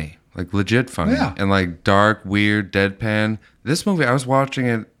are funny, like legit funny, and like dark, weird, deadpan. This movie, I was watching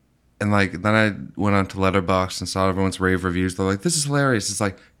it, and like then I went on to Letterboxd and saw everyone's rave reviews. They're like, "This is hilarious." It's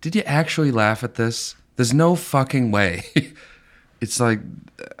like, did you actually laugh at this? There's no fucking way. It's like,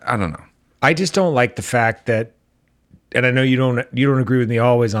 I don't know. I just don't like the fact that. And I know you don't agree with me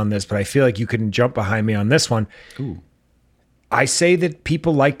always on this, but I feel like you can jump behind me on this one. Ooh. I say that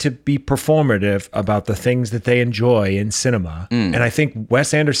people like to be performative about the things that they enjoy in cinema. And I think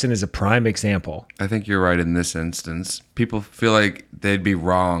Wes Anderson is a prime example. I think you're right in this instance. People feel like they'd be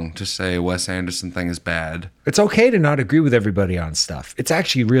wrong to say a Wes Anderson thing is bad. It's okay to not agree with everybody on stuff. It's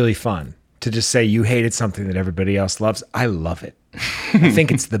actually really fun to just say you hated something that everybody else loves. I love it. I think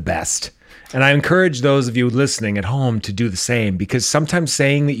it's the best. And I encourage those of you listening at home to do the same, because sometimes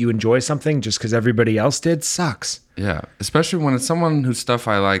saying that you enjoy something just because everybody else did sucks. Yeah, especially when it's someone whose stuff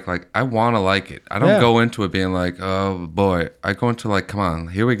I like I want to like it. I don't go into it being like, oh boy. I go into like, come on,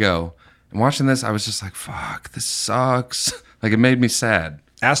 here we go. And watching this, I was just like, fuck, this sucks. Like, it made me sad.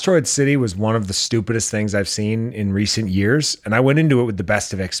 Asteroid City was one of the stupidest things I've seen in recent years. And I went into it with the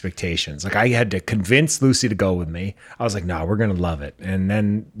best of expectations. Like, I had to convince Lucy to go with me. I was like, no, we're going to love it. And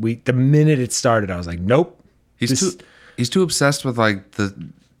then the minute it started, I was like, nope. He's too obsessed with like the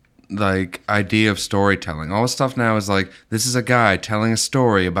like idea of storytelling. All the stuff now is like, this is a guy telling a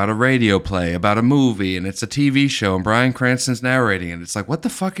story about a radio play, about a movie, and it's a TV show, and Bryan Cranston's narrating it. It's like, what the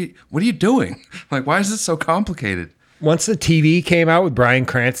fuck? What are you doing? Like, why is this so complicated? Once the TV came out with Bryan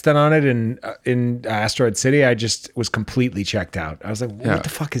Cranston on it in Asteroid City, I just was completely checked out. I was like, what the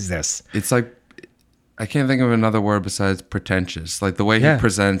fuck is this? It's like, I can't think of another word besides pretentious. Like the way he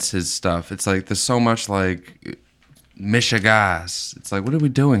presents his stuff. It's like, there's so much like Michigas. It's like, what are we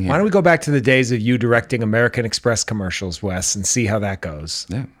doing here? Why don't we go back to the days of you directing American Express commercials, Wes, and see how that goes?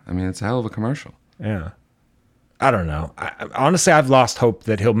 Yeah. I mean, it's a hell of a commercial. Yeah. I don't know. Honestly, I've lost hope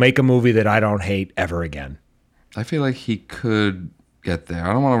that he'll make a movie that I don't hate ever again. I feel like he could get there.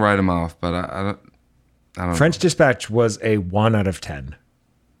 I don't want to write him off, but I don't French know. Dispatch was a 1 out of 10.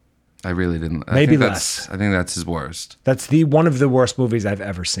 I really didn't. Maybe I think less. I think that's his worst. That's one of the worst movies I've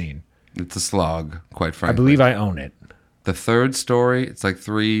ever seen. It's a slog, quite frankly. I believe I own it. The third story, it's like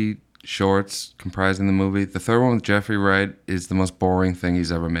 3 shorts comprising the movie. The third one with Jeffrey Wright is the most boring thing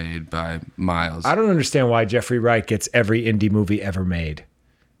he's ever made by miles. I don't understand why Jeffrey Wright gets every indie movie ever made.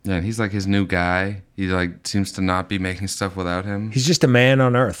 Yeah, and he's like his new guy. He like seems to not be making stuff without him. He's just a man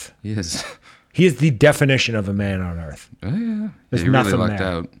on Earth. He is. He is the definition of a man on Earth. Oh, yeah. There's he nothing really lucked there.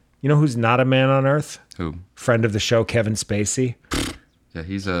 out. You know who's not a man on Earth? Who? Friend of the show, Kevin Spacey. Yeah,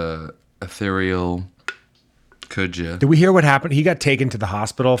 he's a ethereal. Could you? Did we hear what happened? He got taken to the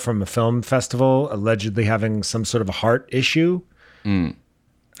hospital from a film festival, allegedly having some sort of a heart issue.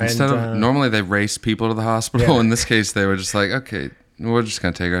 Instead of normally they race people to the hospital. Yeah. In this case, they were just like, okay, we're just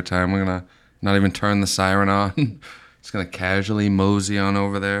gonna take our time. We're gonna not even turn the siren on. Just gonna casually mosey on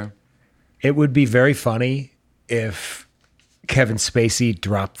over there. It would be very funny if Kevin Spacey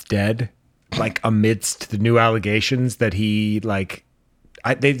dropped dead, like amidst the new allegations that he like.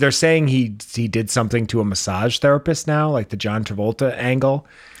 They're saying he did something to a massage therapist now, like the John Travolta angle.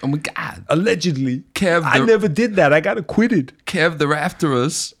 Oh my God! Allegedly, Kev, I never did that. I got acquitted. Kev, they're after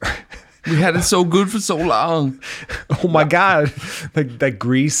us. We had it so good for so long. Oh my God! Like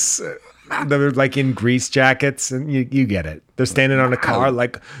Grease. They're like in Grease jackets, and you get it. They're standing on a car,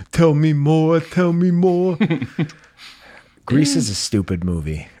 like, tell me more, tell me more. Grease is a stupid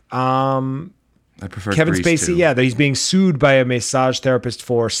movie. I prefer Kevin Grease Spacey, too. yeah, he's being sued by a massage therapist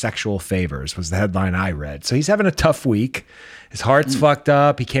for sexual favors, was the headline I read. So he's having a tough week. His heart's fucked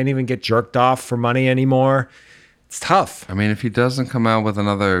up. He can't even get jerked off for money anymore. It's tough. I mean, if he doesn't come out with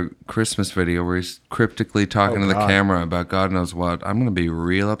another Christmas video where he's cryptically talking to the God. camera about God knows what, I'm gonna be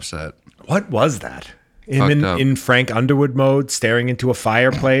real upset. What was that? Him Fucked up. in Frank Underwood mode, staring into a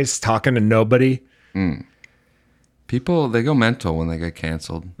fireplace, talking to nobody. People, they go mental when they get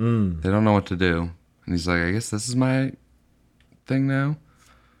canceled. They don't know what to do. And he's like, I guess this is my thing now.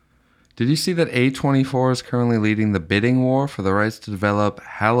 Did you see that A24 is currently leading the bidding war for the rights to develop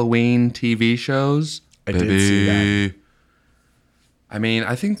Halloween TV shows? I did see that. I mean,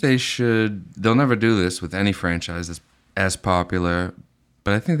 I think they'll never do this with any franchise that's as popular,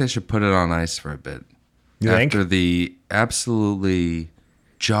 but I think they should put it on ice for a bit. You think? After the absolutely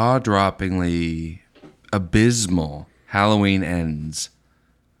jaw-droppingly abysmal Halloween Ends.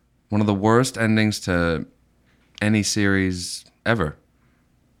 One of the worst endings to any series ever.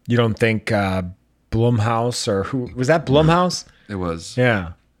 You don't think Blumhouse or who was that? Blumhouse? It was.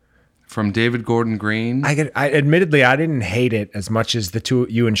 Yeah. From David Gordon Green. I admittedly I didn't hate it as much as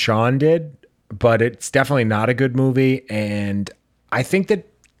you and Sean did, but it's definitely not a good movie. And I think that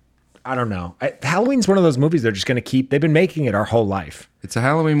I don't know. Halloween's one of those movies they're just going to keep. They've been making it our whole life. It's a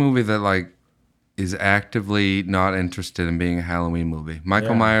Halloween movie that like is actively not interested in being a Halloween movie.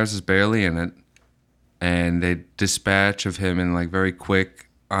 Michael Myers is barely in it, and they dispatch of him in like very quick,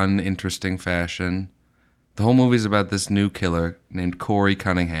 uninteresting fashion. The whole movie's about this new killer named Corey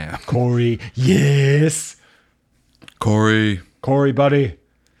Cunningham. Corey, yes. Corey, buddy.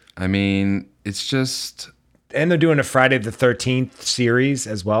 I mean, it's just And they're doing a Friday the 13th series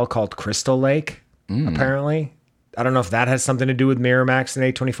as well called Crystal Lake, apparently. I don't know if that has something to do with Miramax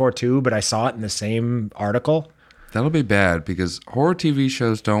and A24 too, but I saw it in the same article. that'll be bad because horror TV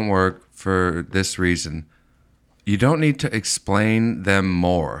shows don't work for this reason. You don't need to explain them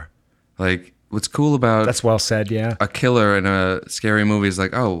more. Like, what's cool about That's well said, yeah. a killer in a scary movie is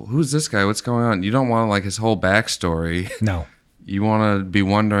like, oh, who's this guy? What's going on? You don't want like his whole backstory. No. You want to be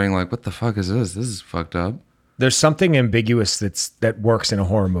wondering like, what the fuck is this? This is fucked up. There's something ambiguous that works in a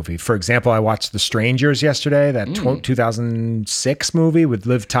horror movie. For example, I watched The Strangers yesterday, that 2006 movie with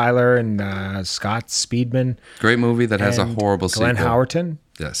Liv Tyler and Scott Speedman. Great movie that has a and horrible Glenn sequel. Howerton.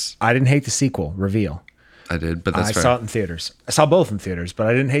 Yes, I didn't hate the sequel, Reveal. I did, but that's I fair. saw it in theaters. I saw both in theaters, but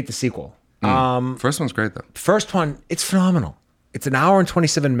I didn't hate the sequel. First one's great though. First one, it's phenomenal. It's an hour and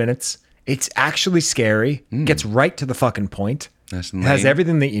 27 minutes. It's actually scary. Gets right to the fucking point. Nice It and has lean.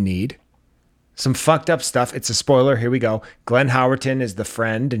 everything that you need. Some fucked up stuff. It's a spoiler. Here we go. Glenn Howerton is the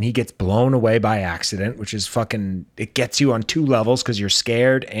friend, and he gets blown away by accident, which is fucking. It gets you on 2 levels because you're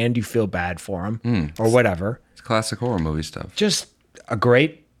scared and you feel bad for him or whatever. It's classic horror movie stuff. Just a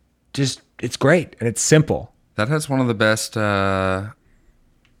great. It's great and it's simple. That has one of the best,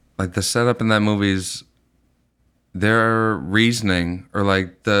 like the setup in that movie's their reasoning, or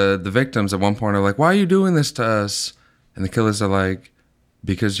like the victims at one point are like, "Why are you doing this to us?" And the killers are like,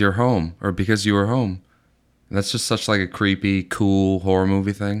 "Because you're home," or "Because you were home." And that's just such like a creepy, cool horror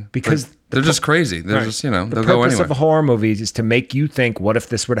movie thing. Because like, they're just crazy. They're Right. just, you know, The they'll go purpose anywhere. of a horror movie is to make you think, what if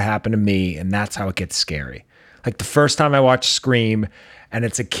this were to happen to me? And that's how it gets scary. Like the first time I watched Scream, and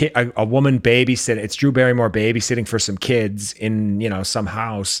it's a kid, a woman babysitting. It's Drew Barrymore babysitting for some kids in, you know, some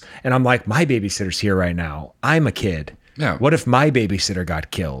house. And I'm like, my babysitter's here right now. I'm a kid. Yeah. What if my babysitter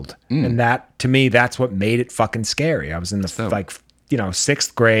got killed? And that, to me, that's what made it fucking scary. I was in the dope. like, you know,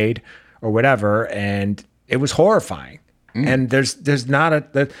 6th grade or whatever, and it was horrifying. And there's not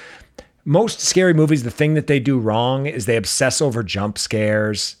most scary movies, the thing that they do wrong is they obsess over jump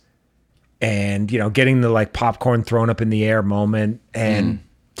scares and, you know, getting the like popcorn thrown up in the air moment. And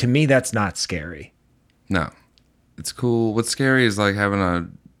to me, that's not scary. No, it's cool. What's scary is like having a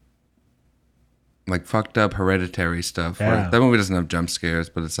like fucked up Hereditary stuff. Yeah. Where that movie doesn't have jump scares,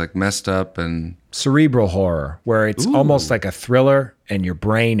 but it's like messed up and Cerebral horror, where it's almost like a thriller and your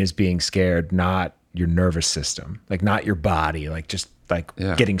brain is being scared, not your nervous system, like not your body, like just like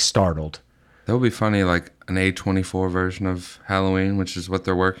Yeah. getting startled. that would be funny. Like an A24 version of Halloween, which is what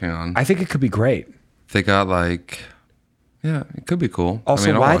they're working on. I think it could be great. They got like, yeah, it could be cool. Also, I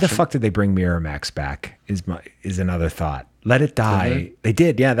mean, I'll why watch the it. fuck did they bring Miramax back? Is another thought. Let it die. They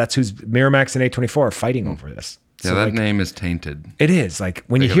did. Yeah, that's who's Miramax and A24 are fighting over this. Yeah, So, that like, name is tainted. it is like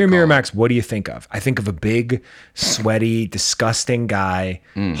when you gotta hear call Miramax, what do you think of? I think of a big, sweaty, disgusting guy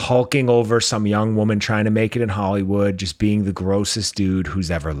hulking over some young woman trying to make it in Hollywood, just being the grossest dude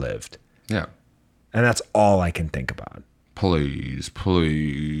who's ever lived. Yeah. And that's all I can think about. Please,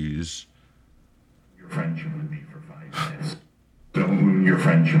 please. Your friendship with me for 5 minutes. Don't ruin your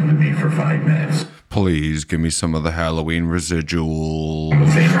friendship with me for 5 minutes. Please give me some of the Halloween residual.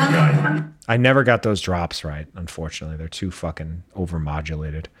 Famous guy. I never got those drops right, unfortunately. They're too fucking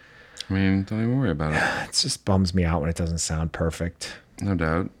overmodulated. I mean, don't even worry about it. It just bums me out when it doesn't sound perfect. No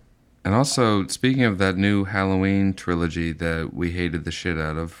doubt. And also, speaking of that new Halloween trilogy that we hated the shit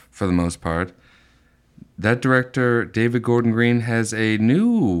out of, for the most part, that director, David Gordon Green, has a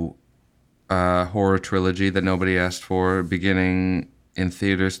new horror trilogy that nobody asked for, beginning in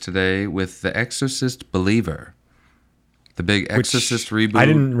theaters today with The Exorcist Believer. The big Exorcist reboot. I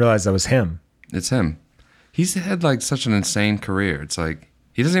didn't realize that was him. It's him. He's had like such an insane career. It's like,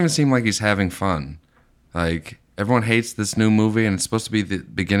 he doesn't even seem like he's having fun. Like, everyone hates this new movie, and it's supposed to be the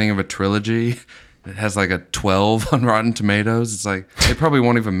beginning of a trilogy. It has like a 12 on Rotten Tomatoes. It's like, they probably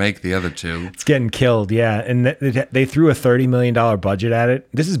won't even make the other two. It's getting killed, yeah. And they threw a $30 million budget at it.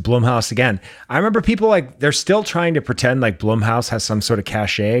 This is Blumhouse again. I remember people like, they're still trying to pretend like Blumhouse has some sort of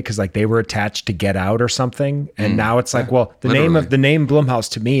cachet because like they were attached to Get Out or something. And now it's like, well, the name Blumhouse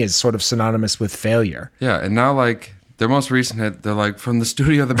to me is sort of synonymous with failure. Yeah, and now like, their most recent hit, they're like, from the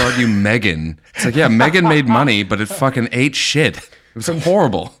studio that brought you Megan. It's like, yeah, Megan made money, but it fucking ate shit. It was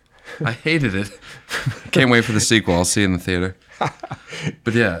horrible. I hated it. Can't wait for the sequel. I'll see you in the theater.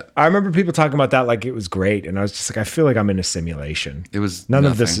 But yeah, I remember people talking about that like it was great. And I was just like, I feel like I'm in a simulation. it was None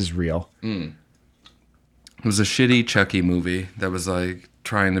of this nothing. is real. It was a shitty Chucky movie that was like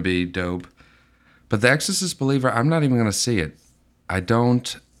trying to be dope. But The Exorcist Believer, I'm not even going to see it.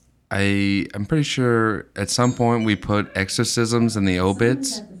 I'm pretty sure at some point we put exorcisms in the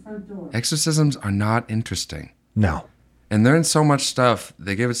obits. Exorcisms are not interesting. No. And they're in so much stuff.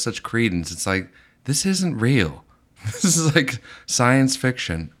 They give it such credence. It's like, this isn't real. This is like science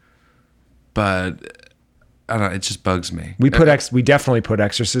fiction. But I don't know, it just bugs me. We definitely put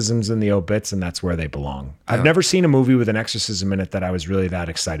exorcisms in the obits, and that's where they belong. I've never seen a movie with an exorcism in it that I was really that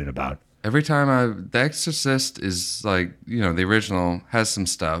excited about. Every time The Exorcist is like, you know, the original has some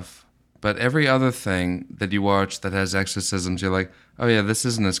stuff. But every other thing that you watch that has exorcisms, you're like, oh yeah, this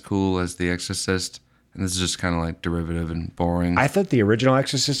isn't as cool as The Exorcist. And this is just kind of like derivative and boring. I thought the original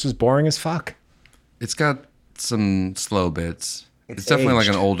Exorcist was boring as fuck. It's got some slow bits. It's It's definitely like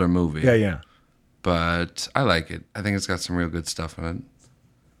aged. an older movie. Yeah. But I like it. I think it's got some real good stuff in it.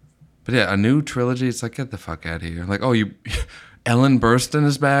 But yeah, a new trilogy, it's like, get the fuck out of here. Like, oh, Ellen Burstyn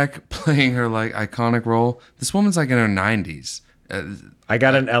is back playing her like iconic role. This woman's like in her 90s. I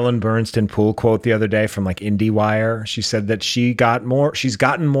got an Ellen Bernstein Poole quote the other day from like IndieWire. She said that she's gotten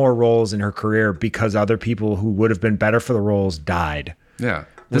more roles in her career because other people who would have been better for the roles died. Yeah.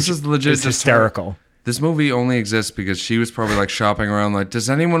 This is legit. It's hysterical. This movie only exists because she was probably like shopping around like, does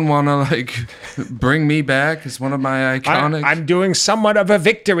anyone want to like bring me back as one of my iconic... I'm doing somewhat of a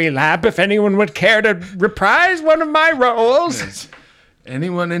victory lap if anyone would care to reprise one of my roles. Yes.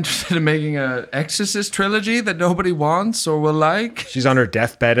 Anyone interested in making a Exorcist trilogy that nobody wants or will like? She's on her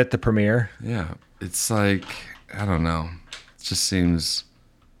deathbed at the premiere. Yeah. It's like, I don't know. It just seems...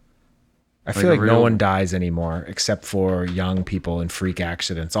 I feel like no one dies anymore except for young people in freak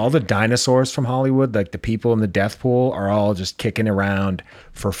accidents. All the dinosaurs from Hollywood, like the people in the death pool, are all just kicking around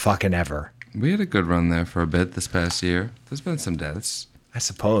for fucking ever. We had a good run there for a bit this past year. There's been some deaths. I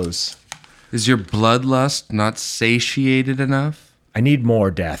suppose. Is your bloodlust not satiated enough? I need more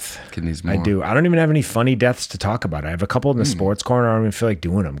death. Kidneys more. I do. I don't even have any funny deaths to talk about. I have a couple in the sports corner. I don't even feel like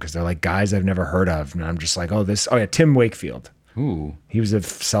doing them because they're like guys I've never heard of. And I'm just like, oh yeah, Tim Wakefield. Ooh. He was a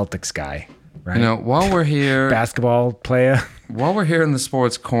Celtics guy, right? You know, while we're here... Basketball player. While we're here in the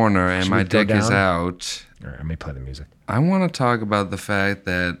sports corner and my dick is out... All right, let me play the music. I want to talk about the fact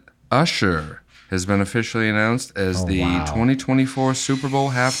that Usher has been officially announced as the 2024 Super Bowl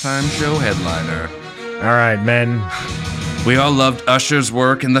halftime show headliner. All right, men. We all loved Usher's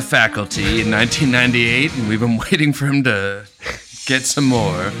work in The Faculty in 1998, and we've been waiting for him to get some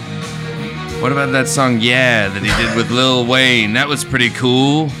more. What about that song, Yeah, that he did with Lil Wayne? That was pretty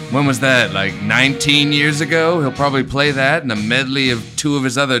cool. When was that? Like 19 years ago? He'll probably play that in a medley of two of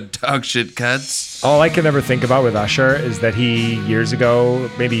his other dog shit cuts. All I can ever think about with Usher is that he, years ago,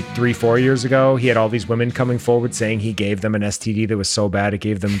 maybe 3-4 years ago, he had all these women coming forward saying he gave them an STD that was so bad it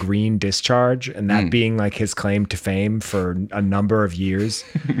gave them green discharge, and that being like his claim to fame for a number of years.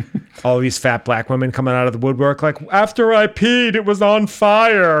 All these fat black women coming out of the woodwork like, after I peed, it was on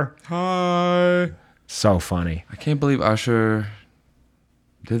fire. Hi. So funny. I can't believe Usher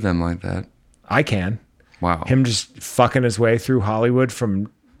did them like that. I can. Wow. Him just fucking his way through Hollywood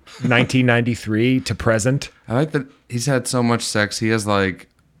from 1993 to present. I like that he's had so much sex. He has like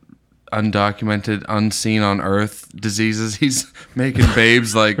undocumented, unseen on earth diseases. He's making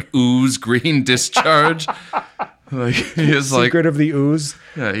babes like ooze green discharge. Like he has like Secret of the Ooze.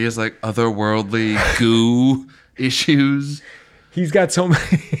 Yeah, he has like otherworldly goo issues. He's got so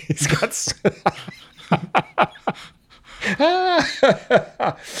many. He's got. That's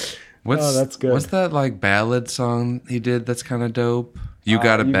good. What's that like ballad song he did? That's kind of dope. You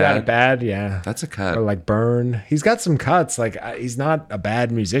got it You bad. got it bad, yeah. That's a cut. Or like Burn. He's got some cuts. Like he's not a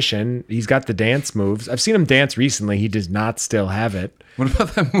bad musician. He's got the dance moves. I've seen him dance recently. He does not still have it. What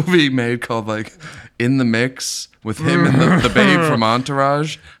about that movie he made called like In the Mix with him and the babe from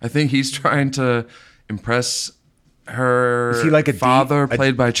Entourage? I think he's trying to impress her Is he like a father,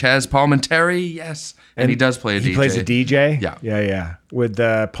 played by Chaz Palminteri. Yes, and he does play a DJ. He plays a DJ? Yeah. Yeah. With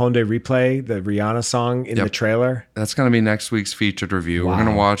the Pon de Replay, the Rihanna song in the trailer. That's going to be next week's featured review. Wow. We're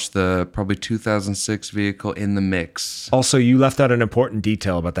going to watch the probably 2006 vehicle In the Mix. Also, you left out an important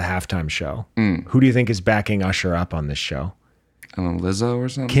detail about the halftime show. Who do you think is backing Usher up on this show? I don't know, Lizzo or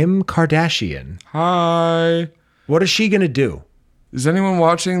something? Kim Kardashian. Hi. What is she going to do? Is anyone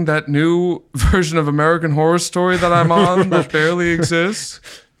watching that new version of American Horror Story that I'm on that barely exists?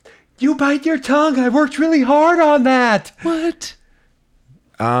 You bite your tongue. I worked really hard on that. What?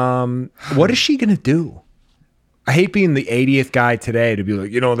 What is she going to do? I hate being the 80th guy today to be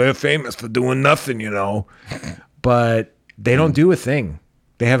like, they're famous for doing nothing, But they don't do a thing.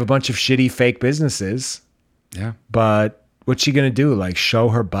 They have a bunch of shitty fake businesses. Yeah. But what's she going to do? Like show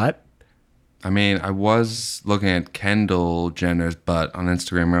her butt? I mean, I was looking at Kendall Jenner's butt on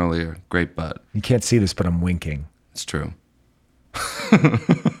Instagram earlier. Great butt. You can't see this, but I'm winking. It's true.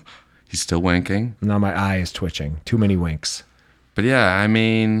 He's still winking. Now my eye is twitching. Too many winks. But yeah, I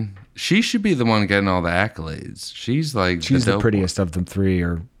mean, she should be the one getting all the accolades. She's like She's the dope prettiest of them 3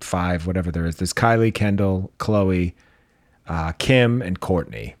 or 5, whatever there is. There's Kylie, Kendall, Chloe, Kim, and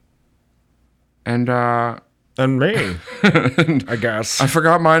Courtney. And me, I guess. I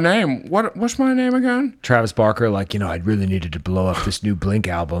forgot my name. What's my name again? Travis Barker, I really needed to blow up this new Blink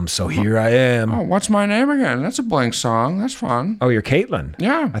album, so here I am. Oh, what's my name again? That's a Blink song. That's fun. Oh, you're Caitlin.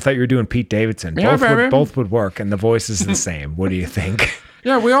 Yeah. I thought you were doing Pete Davidson. Yeah, baby. Both would work, and the voice is the same. What do you think?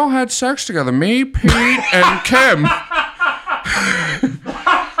 Yeah, we all had sex together. Me, Pete, and Kim.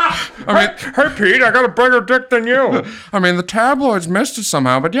 I mean, Hey, Pete, I got a bigger dick than you. I mean, the tabloids missed it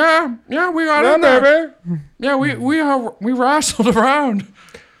somehow, but yeah, we got in there. Baby. Yeah, we wrestled around.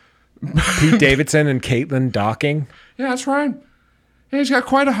 Pete Davidson and Caitlin docking. Yeah, that's right. Yeah, he's got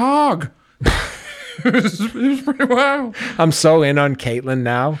quite a hog. it was pretty wild. I'm so in on Caitlin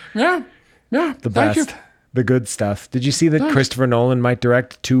now. Yeah. Yeah. The Thank best. you. The good stuff. Did you see that Thanks. Christopher Nolan might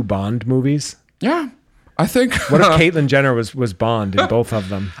direct 2 Bond movies? Yeah. I think. What if Caitlyn Jenner was Bond in both of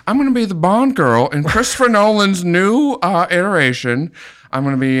them? I'm going to be the Bond girl in Christopher Nolan's new iteration. I'm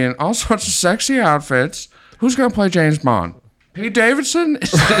going to be in all sorts of sexy outfits. Who's going to play James Bond? Pete Davidson?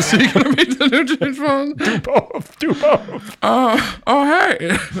 Is he going to be the new James Bond? Do both. Oh,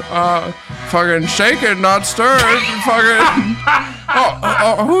 hey. Fucking shaken, not stirred. Fucking.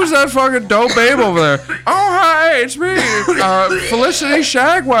 Who's that fucking dope babe over there? Oh, hey, it's me. Felicity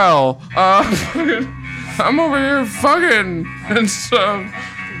Shagwell. I'm over here fucking and stuff.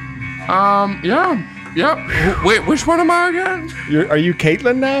 Yeah. Yep. Wait, which one am I again? Are you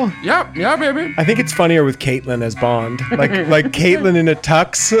Caitlyn now? Yep. Yeah, baby. I think it's funnier with Caitlyn as Bond. Like Caitlyn in a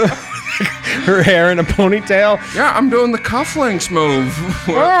tux, her hair in a ponytail. Yeah, I'm doing the cufflinks move.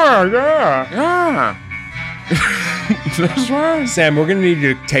 Oh, yeah. Yeah. That's right. Sam, we're gonna need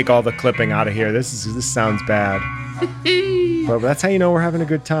you to take all the clipping out of here. This sounds bad. But that's how you know we're having a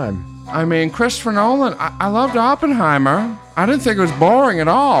good time. I mean, Christopher Nolan, I loved Oppenheimer. I didn't think it was boring at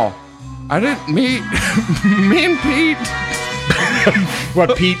all. I didn't meet me and Pete.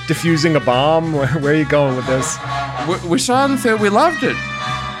 What, Pete defusing a bomb? Where are you going with this? We saw the thing. We loved it.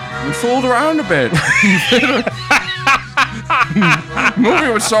 We fooled around a bit. The movie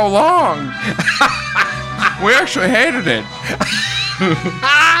was so long. We actually hated it.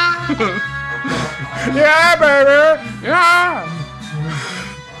 Yeah, baby. Yeah.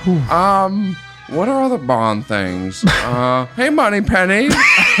 What are other Bond things? Hey, Moneypenny.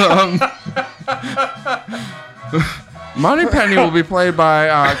 Moneypenny will be played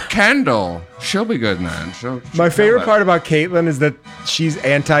by Kendall. She'll be good in that. My favorite part about Caitlyn is that she's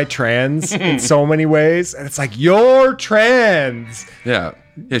anti-trans in so many ways, and it's like, you're trans. Yeah.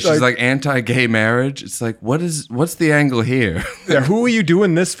 Yeah, she's like anti-gay marriage. It's like, what's the angle here? Yeah, who are you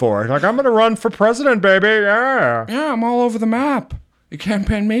doing this for? Like, I'm gonna run for president, baby. Yeah. Yeah, I'm all over the map. You can't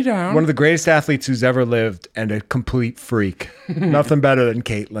pin me down. One of the greatest athletes who's ever lived, and a complete freak. Nothing better than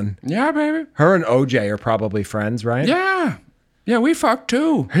Caitlyn. Yeah, baby. Her and OJ are probably friends, right? Yeah. Yeah, we fucked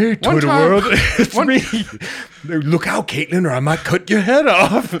too. Hey, Twitter world, it's me. Look out, Caitlyn, or I might cut your head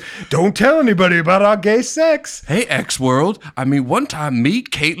off. Don't tell anybody about our gay sex. Hey, X-World. I mean, one time me,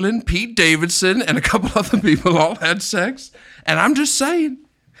 Caitlyn, Pete Davidson, and a couple other people all had sex. And I'm just saying,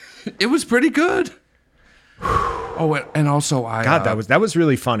 it was pretty good. Oh, and also God, that was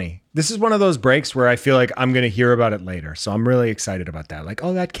really funny. This is one of those breaks where I feel like I'm going to hear about it later. So I'm really excited about that. Like,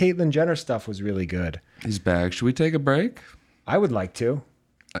 oh, that Caitlyn Jenner stuff was really good. He's back. Should we take a break? I would like to.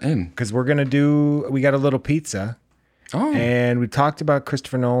 Because we got a little pizza. Oh. And we talked about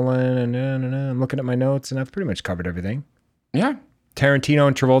Christopher Nolan, and I'm looking at my notes, and I've pretty much covered everything. Yeah. Tarantino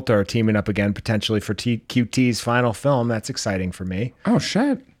and Travolta are teaming up again, potentially for QT's final film. That's exciting for me. Oh,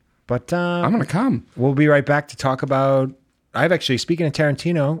 shit. But I'm going to come. We'll be right back to talk about... speaking of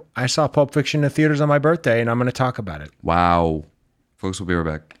Tarantino, I saw Pulp Fiction in the theaters on my birthday, and I'm going to talk about it. Wow. Folks, we'll be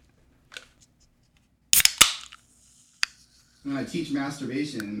right back. When I teach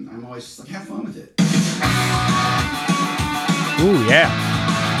masturbation, I'm always just like, have fun with it. Ooh, yeah.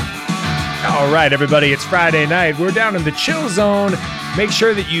 All right, everybody, it's Friday night. We're down in the chill zone. Make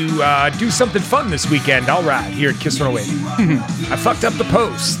sure that you do something fun this weekend. All right, here at Kiss 108. I fucked up the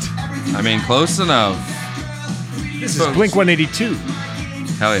post. I mean, close enough. This is Blink 182.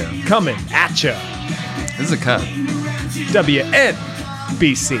 Hell yeah. Coming at ya. This is a cut.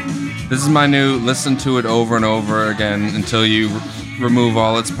 WNBC. This is my new listen to it over and over again until you remove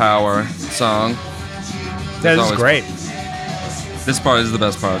all its power song. That is great. This part is the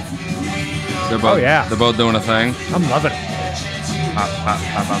best part. They're both, They're both doing a thing. I'm loving it.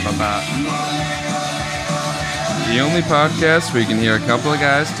 The only podcast where you can hear a couple of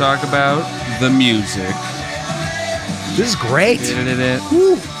guys talk about the music. This is great.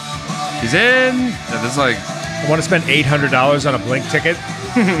 Woo. He's in. This is like... I want to spend $800 on a Blink ticket.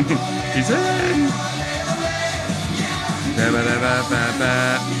 He's in.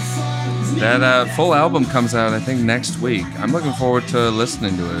 That full album comes out, I think, next week. I'm looking forward to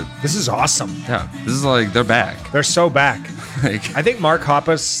listening to it. This is awesome. Yeah, this is like, they're back. They're so back. I think Mark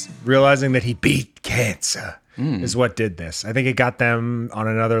Hoppus realizing that he beat cancer is what did this. I think it got them on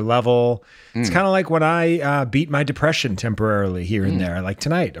another level. It's kind of like when I beat my depression temporarily here and there. Like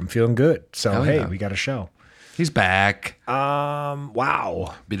tonight, I'm feeling good. So, we got a show. He's back.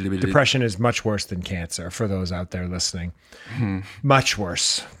 Wow. Depression is much worse than cancer for those out there listening. Much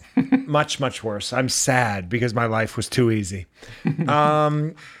worse. much, much worse. I'm sad because my life was too easy.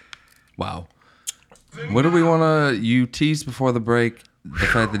 Wow. What do we want to... You teased before the break the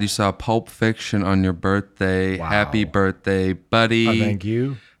fact that you saw Pulp Fiction on your birthday. Wow. Happy birthday, buddy. Oh, thank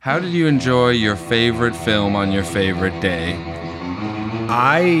you. How did you enjoy your favorite film on your favorite day?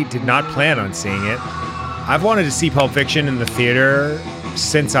 I did not plan on seeing it. I've wanted to see Pulp Fiction in the theater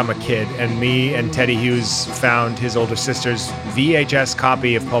since I'm a kid, and me and Teddy Hughes found his older sister's VHS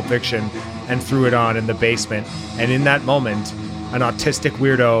copy of Pulp Fiction and threw it on in the basement. And in that moment, an autistic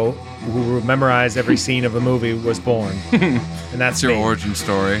weirdo who would memorize every scene of a movie was born. And that's Your me. origin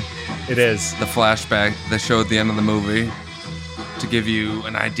story. It is. The flashback they showed at the end of the movie to give you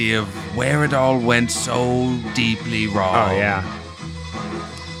an idea of where it all went so deeply wrong. Oh, yeah.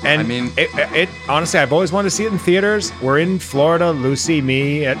 And I mean- it honestly, I've always wanted to see it in theaters. We're in Florida, Lucy,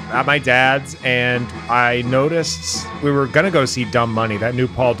 me, at my dad's, and I noticed we were going to go see Dumb Money, that new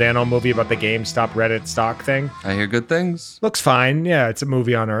Paul Dano movie about the GameStop Reddit stock thing. I hear good things. Looks fine. Yeah, it's a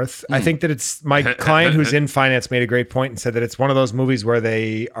movie on Earth. I think that it's my client who's in finance made a great point and said that it's one of those movies where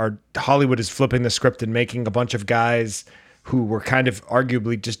Hollywood is flipping the script and making a bunch of guys who were kind of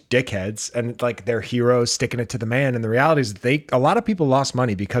arguably just dickheads and like they're heroes sticking it to the man. And the reality is that a lot of people lost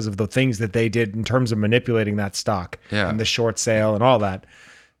money because of the things that they did in terms of manipulating that stock and the short sale and all that.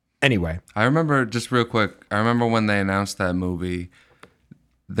 Anyway, I remember, just real quick, I remember when they announced that movie,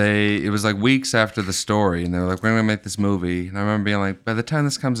 it was like weeks after the story, and they were like, we're going to make this movie. And I remember being like, by the time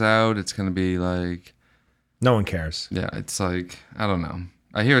this comes out, it's going to be like... no one cares. Yeah, it's like, I don't know.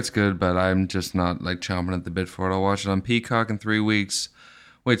 I hear it's good, but I'm just not like chomping at the bit for it. I'll watch it on Peacock in 3 weeks.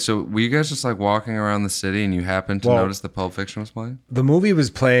 Wait, so were you guys just like walking around the city and you happened to notice that Pulp Fiction was playing? The movie was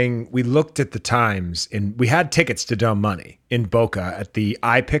playing. We looked at the times, and we had tickets to Dumb Money in Boca at the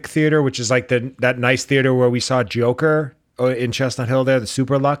iPic Theater, which is like that nice theater where we saw Joker in Chestnut Hill there, the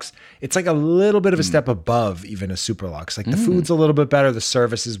Super Lux. It's like a little bit of a step above even a Super Lux. Like the food's a little bit better. The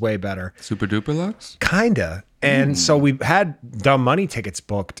service is way better. Super Duper Lux? Kinda. And so we had Dumb Money tickets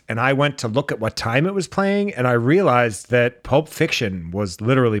booked, and I went to look at what time it was playing, and I realized that Pulp Fiction was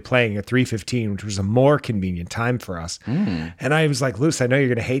literally playing at 3:15, which was a more convenient time for us. And I was like, Luce, I know you're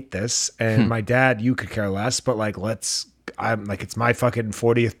gonna hate this, and my dad, you could care less, but like, I'm like, it's my fucking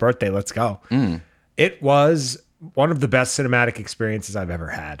 40th birthday, let's go. It was one of the best cinematic experiences I've ever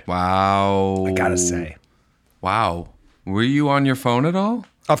had. Wow. I gotta say. Wow. Were you on your phone at all?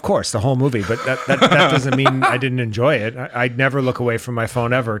 Of course, the whole movie, but that doesn't mean I didn't enjoy it. I'd never look away from my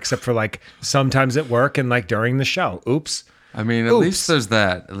phone ever, except for like sometimes at work and like during the show. Oops. I mean, at least there's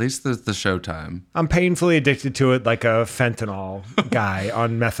that. At least there's the showtime. I'm painfully addicted to it like a fentanyl guy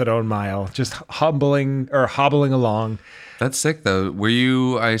on methadone mile, just hobbling along. That's sick, though. Were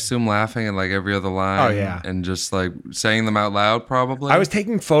you, I assume, laughing at like every other line? Oh, yeah. And just like saying them out loud, probably? I was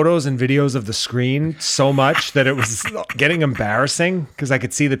taking photos and videos of the screen so much that it was getting embarrassing because I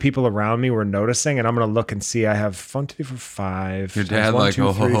could see the people around me were noticing. And I'm going to look and see I have 1, 2, 3, 4, 5. Your dad, like,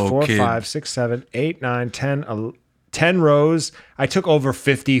 1, 2, 3, 4, kid. 5, 6, 7, 8, 9, 10, 10 rows. I took over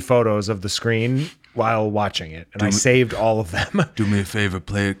 50 photos of the screen while watching it, and I saved all of them. Do me a favor,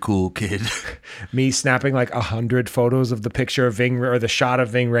 play it cool, kid. Me snapping like 100 photos of the picture of Ving, or the shot of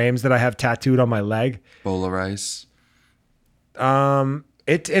Ving Rhames that I have tattooed on my leg. Bowl of rice.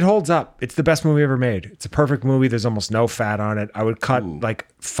 It holds up. It's the best movie ever made. It's a perfect movie. There's almost no fat on it. I would cut like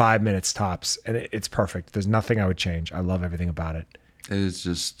 5 minutes tops, and it's perfect. There's nothing I would change. I love everything about it. It is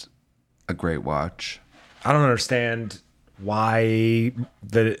just a great watch. I don't understand why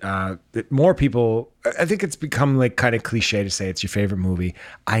that more people. I think it's become like kind of cliche to say it's your favorite movie.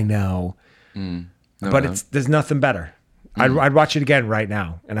 I know, but there's nothing better. I'd watch it again right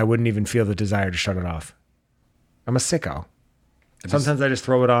now, and I wouldn't even feel the desire to shut it off. I'm a sicko. Sometimes I just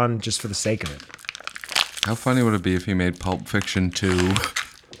throw it on just for the sake of it. How funny would it be if he made Pulp Fiction 2?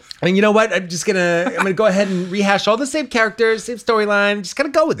 And you know what? I'm gonna go ahead and rehash all the same characters, same storyline. Just gotta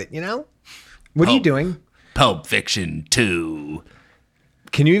go with it. You know. What are you doing? Pulp Fiction 2.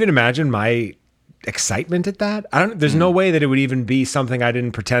 Can you even imagine my excitement at that? There's no way that it would even be something I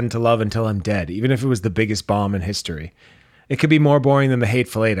didn't pretend to love until I'm dead, even if it was the biggest bomb in history. It could be more boring than The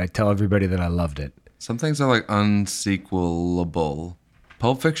Hateful Eight. I'd tell everybody that I loved it. Some things are like unsequelable.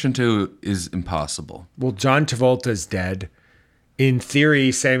 Pulp Fiction 2 is impossible. Well, John Travolta's dead. In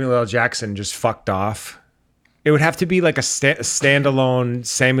theory, Samuel L. Jackson just fucked off. It would have to be like a standalone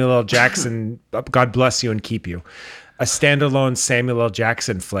Samuel L. Jackson, God bless you and keep you, a standalone Samuel L.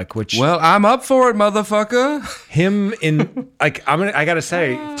 Jackson flick, which... Well, I'm up for it, motherfucker. Him in, like, I gotta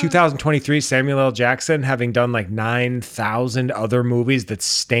say, 2023, Samuel L. Jackson, having done like 9,000 other movies that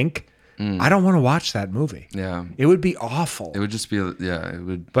stink, I don't want to watch that movie. Yeah. It would be awful. It would just be, yeah, it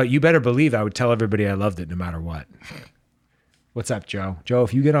would... But you better believe I would tell everybody I loved it no matter what. What's up, Joe? Joe,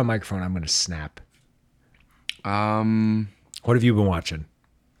 if you get on microphone, I'm going to snap. What have you been watching?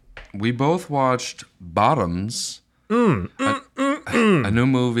 We both watched Bottoms, a new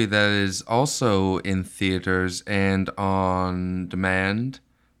movie that is also in theaters and on demand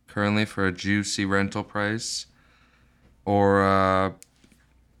currently for a juicy rental price or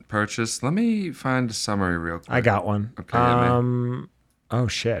purchase. Let me find a summary real quick. I got one. Okay, hit me. Oh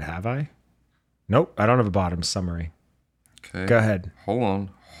shit, have I? Nope, I don't have a bottom summary. Okay. Go ahead. Hold on.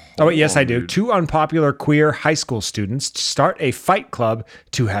 Oh, wait, yes, on, I do. dude. 2 unpopular queer high school students start a fight club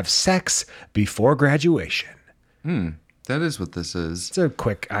to have sex before graduation. That is what this is. It's a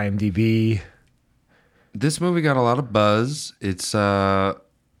quick IMDb. This movie got a lot of buzz. It's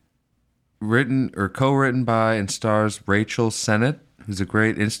written or co-written by and stars Rachel Sennett, who's a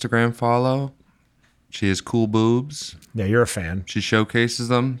great Instagram follow. She has cool boobs. Yeah, you're a fan. She showcases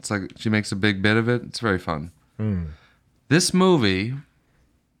them. It's like she makes a big bit of it. It's very fun. This movie,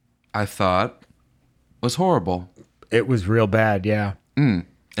 I thought, was horrible. It was real bad, yeah.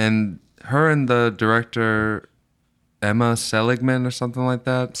 And her and the director, Emma Seligman or something like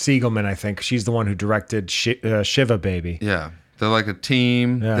that. Siegelman, I think. She's the one who directed Shiva Baby. Yeah. They're like a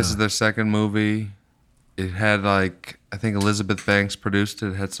team. Yeah. This is their second movie. It had like, I think Elizabeth Banks produced it.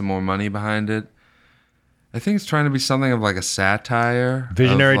 It had some more money behind it. I think it's trying to be something of like a satire.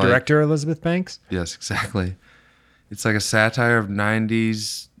 Visionary of, like- director Elizabeth Banks? Yes, exactly. It's like a satire of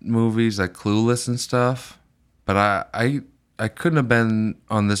 90s movies, like Clueless and stuff. But I couldn't have been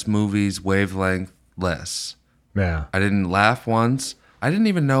on this movie's wavelength less. Yeah. I didn't laugh once. I didn't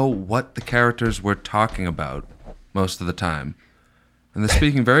even know what the characters were talking about most of the time. And they're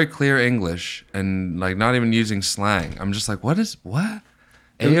speaking very clear English and like not even using slang. I'm just like, what? Ayo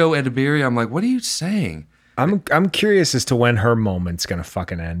Edibiri, I'm like, what are you saying? I'm curious as to when her moment's gonna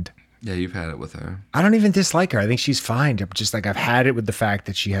fucking end. Yeah, you've had it with her. I don't even dislike her. I think she's fine. I'm just like, I've had it with the fact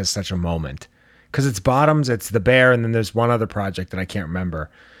that she has such a moment. Because it's Bottoms, it's The Bear, and then there's one other project that I can't remember.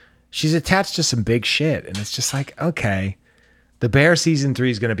 She's attached to some big shit, and it's just like, okay, The Bear season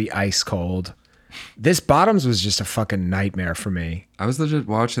 3 is going to be ice cold. This Bottoms was just a fucking nightmare for me. I was legit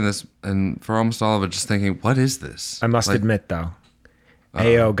watching this and for almost all of it just thinking, what is this? I must Like, admit, though,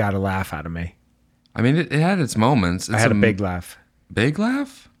 AO got a laugh out of me. I mean, it had its moments. I had a big laugh. Big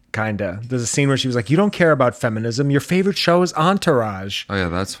laugh? Kinda. There's a scene where she was like, you don't care about feminism. Your favorite show is Entourage. Oh, yeah,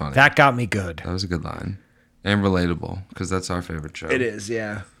 that's funny. That got me good. That was a good line. And relatable, because that's our favorite show. It is,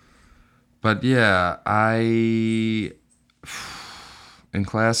 yeah. But yeah, in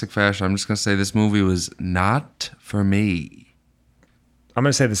classic fashion, I'm just going to say this movie was not for me. I'm going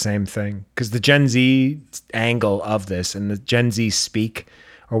to say the same thing because the Gen Z angle of this and the Gen Z speak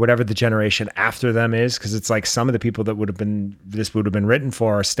or whatever the generation after them is, because it's like some of the people that would have been written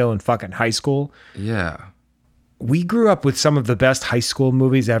for are still in fucking high school. Yeah. We grew up with some of the best high school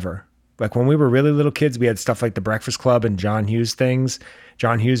movies ever. Like when we were really little kids, we had stuff like The Breakfast Club and John Hughes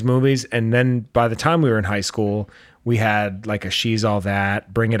movies. And then by the time we were in high school, we had like a She's All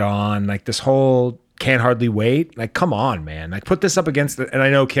That, Bring It On, like this whole Can't Hardly Wait. Like, come on, man. Like put this up against it. And I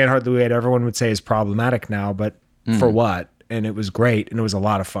know Can't Hardly Wait, everyone would say is problematic now, but for what? And it was great. And it was a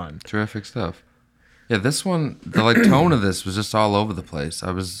lot of fun. Terrific stuff. Yeah, this one, the like tone of this was just all over the place.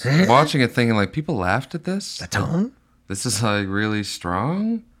 I was watching it thinking like, people laughed at this? The tone? This is like really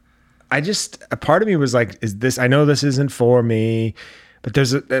strong? A part of me was like, I know this isn't for me, but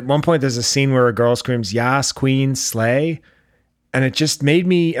at one point there's a scene where a girl screams, "Yas, Queen, slay." And it just made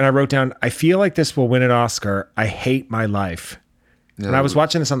me, and I wrote down, I feel like this will win an Oscar. I hate my life. Yeah, and I was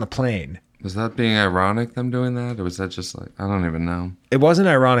watching this on the plane. Was that being ironic, them doing that? Or was that just like, I don't even know. It wasn't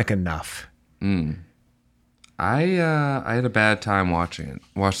ironic enough. I had a bad time watching it.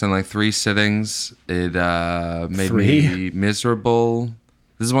 Watched it in like 3 sittings. It made me miserable.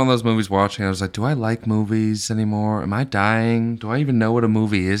 This is one of those movies watching. I was like, do I like movies anymore? Am I dying? Do I even know what a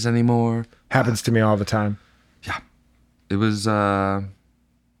movie is anymore? Happens to me all the time. Yeah. It was bad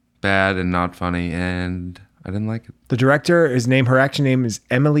and not funny, and I didn't like it. The director, her actual name is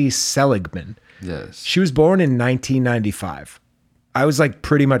Emily Seligman. Yes. She was born in 1995. I was like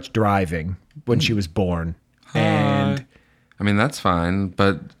pretty much driving when she was born. And I mean, that's fine,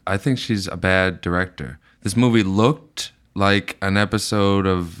 but I think she's a bad director. This movie looked like an episode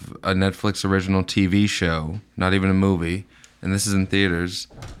of a Netflix original TV show, not even a movie, and this is in theaters.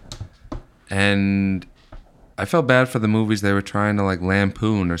 And I felt bad for the movies they were trying to like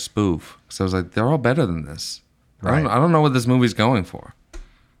lampoon or spoof. So I was like, they're all better than this. Right. I don't know what this movie's going for.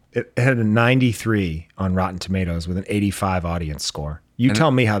 it had a 93 on Rotten Tomatoes with an 85 audience score. You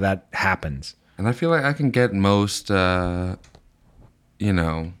tell me how that happens. And I feel like I can get most, like,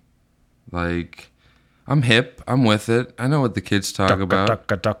 I'm hip. I'm with it. I know what the kids talk about.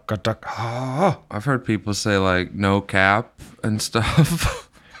 Duck. I've heard people say like no cap and stuff.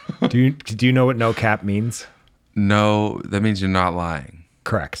 Do you know what no cap means? No, that means you're not lying.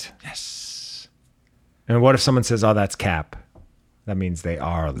 Correct. Yes. And what if someone says, "Oh, that's cap"? That means they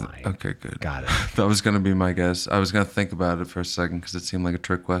are lying. Okay, good. Got it. That was going to be my guess. I was going to think about it for a second because it seemed like a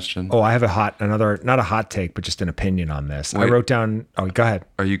trick question. Oh, I have not a hot take, but just an opinion on this. Wait. I wrote down. Oh, go ahead.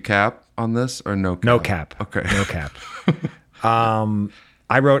 Are you cap on this or no cap? No cap. Okay. No cap.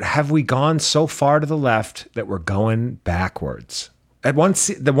 I wrote, have we gone so far to the left that we're going backwards? At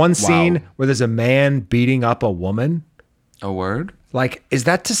the one scene where there's a man beating up a woman. A word? Like, is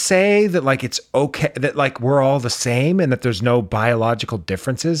that to say that like it's okay that like we're all the same and that there's no biological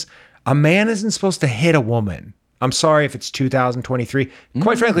differences? A man isn't supposed to hit a woman. I'm sorry if it's 2023.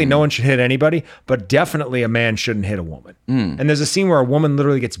 Quite frankly, no one should hit anybody, but definitely a man shouldn't hit a woman. And there's a scene where a woman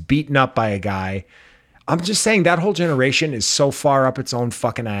literally gets beaten up by a guy. I'm just saying that whole generation is so far up its own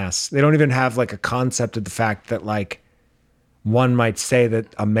fucking ass. They don't even have like a concept of the fact that like one might say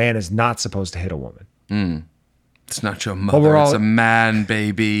that a man is not supposed to hit a woman. It's not your mother. It's a man,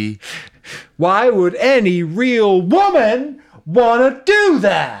 baby. Why would any real woman want to do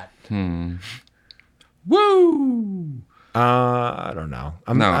that? Woo! I don't know.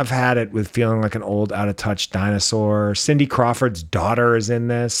 I've had it with feeling like an old, out of touch dinosaur. Cindy Crawford's daughter is in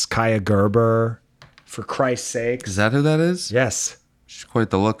this. Kaya Gerber, for Christ's sake. Is that who that is? Yes. She's quite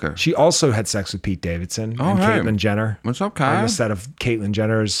the looker. She also had sex with Pete Davidson and Caitlyn Jenner. What's up, On Kaya? the set of Caitlyn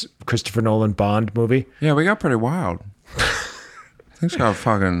Jenner's Christopher Nolan Bond movie. Yeah, we got pretty wild. Things got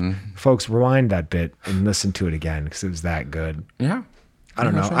fucking... Folks, rewind that bit and listen to it again because it was that good. Yeah. I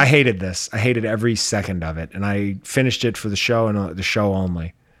don't know. I hated this. I hated every second of it. And I finished it for the show and the show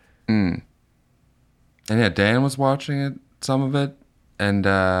only. And yeah, Dan was watching it, some of it. And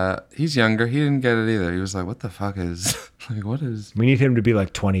he's younger. He didn't get it either. He was like, what the fuck is... like, what is... We need him to be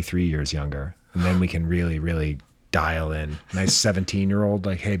like 23 years younger. And then we can really, really dial in. Nice 17-year-old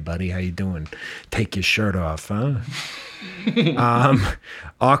like, hey, buddy, how you doing? Take your shirt off, huh?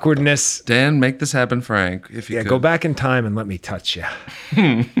 Awkwardness. Dan, make this happen, Frank. If you could. Go back in time and let me touch you.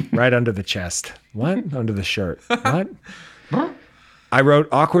 Right under the chest. What? Under the shirt. What? I wrote,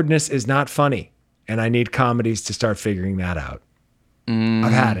 awkwardness is not funny. And I need comedies to start figuring that out.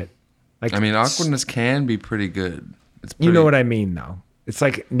 I've had it. Like, I mean, awkwardness can be pretty good. It's pretty, you know what I mean, though. It's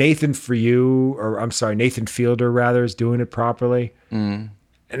like Nathan Fielder, rather, is doing it properly. And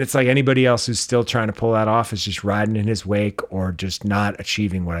it's like anybody else who's still trying to pull that off is just riding in his wake or just not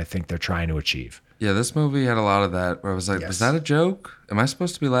achieving what I think they're trying to achieve. Yeah, this movie had a lot of that where I was like, was that a joke? Am I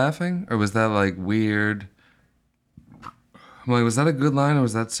supposed to be laughing? Or was that like weird? I'm like, was that a good line or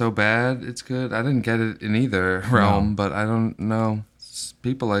was that so bad it's good? I didn't get it in either realm, but I don't know.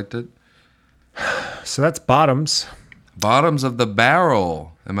 People liked it. So that's bottoms. Bottoms of the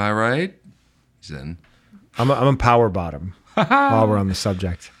barrel. Am I right? He's in. I'm a power bottom while we're on the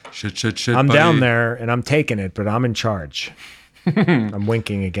subject. Shit, I'm buddy. down there and I'm taking it, but I'm in charge. I'm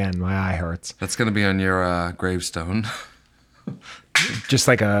winking again. My eye hurts. That's going to be on your gravestone. Just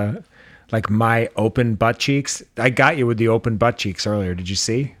like my open butt cheeks. I got you with the open butt cheeks earlier. Did you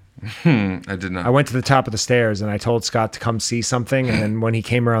see? I did not. I went to the top of the stairs and I told Scott to come see something. And then when he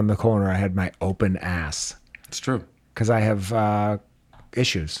came around the corner, I had my open ass. It's true. Because I have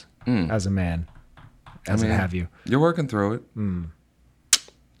issues as a man, as I have you. You're working through it.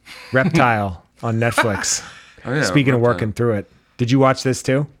 Reptile on Netflix. Oh, yeah. Speaking of Reptile. working through it. Did you watch this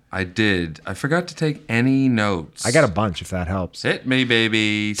too? I did. I forgot to take any notes. I got a bunch if that helps. Hit me,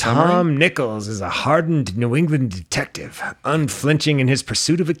 baby. Summary? Tom Nichols is a hardened New England detective, unflinching in his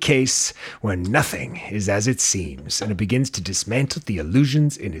pursuit of a case where nothing is as it seems, and it begins to dismantle the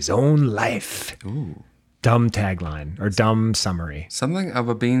illusions in his own life. Ooh. Dumb tagline, or dumb summary. Something of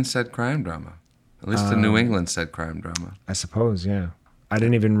a Bean said crime drama. At least a New England said crime drama. I suppose, yeah. I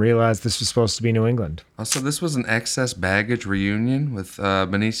didn't even realize this was supposed to be New England. Also, this was an excess baggage reunion with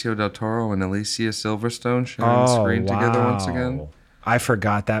Benicio del Toro and Alicia Silverstone sharing the screen together once again. I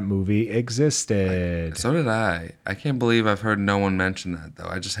forgot that movie existed. So did I. I can't believe I've heard no one mention that, though.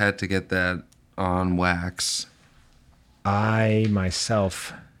 I just had to get that on wax. I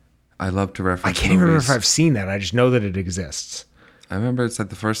myself... I love to reference I can't even remember movies. if I've seen that. I just know that it exists. I remember it's like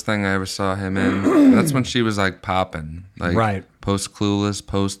the first thing I ever saw him in. That's when she was like popping. Like Right. Post Clueless,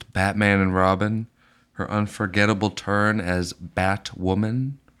 post Batman and Robin. Her unforgettable turn as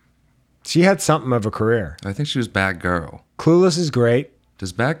Batwoman. She had something of a career. I think she was Batgirl. Clueless is great.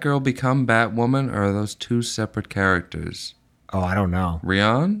 Does Batgirl become Batwoman or are those two separate characters? Oh, I don't know.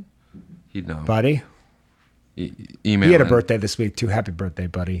 Rian? He'd know. Buddy? email. He had a in. birthday this week too. Happy birthday,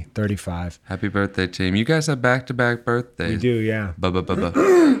 buddy. 35. Happy birthday, team. You guys have back-to-back birthdays. We do, yeah.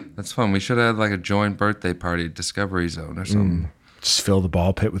 That's fun. We should have had like a joint birthday party at Discovery Zone or something. Just fill the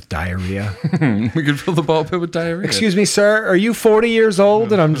ball pit with diarrhea. We could fill the ball pit with diarrhea. Excuse me, sir. Are you 40 years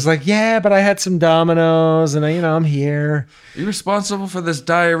old? And I'm just like, yeah, but I had some Dominoes, and I'm here. You're responsible for this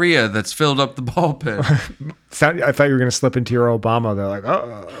diarrhea that's filled up the ball pit. I thought you were going to slip into your Obama. They're like,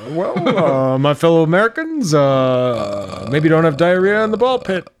 my fellow Americans, maybe don't have diarrhea in the ball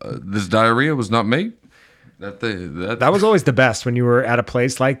pit. This diarrhea was not me. That was always the best when you were at a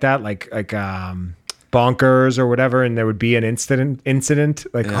place like that, like Bonkers or whatever, and there would be an incident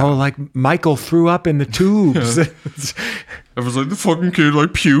like, like Michael threw up in the tubes. I was like, the fucking kid like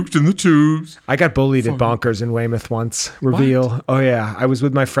puked in the tubes. I got bullied at Bonkers in Weymouth once. Reveal. What? Oh yeah. I was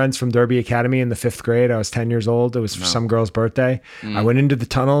with my friends from Derby Academy in the 5th grade. I was 10 years old. It was for some girl's birthday. I went into the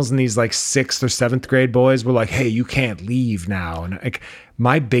tunnels and these like 6th or 7th grade boys were like, hey, you can't leave now. And like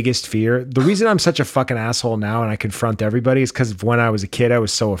my biggest fear, the reason I'm such a fucking asshole now and I confront everybody is because when I was a kid, I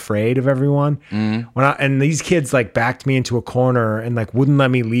was so afraid of everyone. And these kids like backed me into a corner and like wouldn't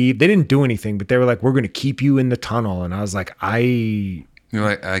let me leave. They didn't do anything, but they were like, we're going to keep you in the tunnel. And I was like, You're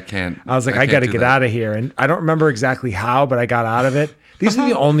like, I can't. I was like, I got to get out of here. And I don't remember exactly how, but I got out of it. These are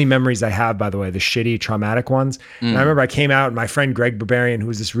the only memories I have, by the way, the shitty, traumatic ones. And I remember I came out and my friend Greg Barbarian, who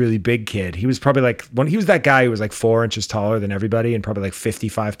was this really big kid, he was probably like, he was that guy who was like 4 inches taller than everybody and probably like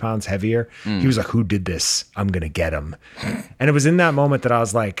 55 pounds heavier. He was like, who did this? I'm going to get him. And it was in that moment that I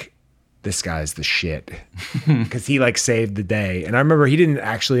was like, this guy's the shit, because he like saved the day. And I remember he didn't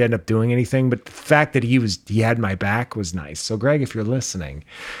actually end up doing anything, but the fact that he had my back was nice. So Greg, if you're listening,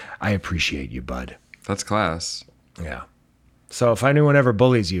 I appreciate you, bud. That's class. Yeah. So if anyone ever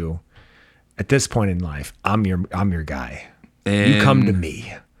bullies you at this point in life, I'm your guy. And you come to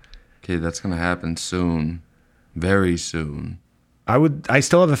me. Okay, that's gonna happen soon, very soon. I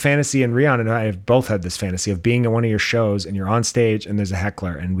still have a fantasy, and Rian and I have both had this fantasy of being at one of your shows and you're on stage and there's a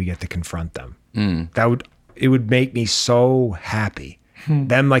heckler and we get to confront them. It would make me so happy.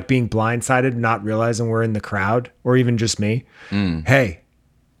 Them like being blindsided, not realizing we're in the crowd, or even just me. Hey,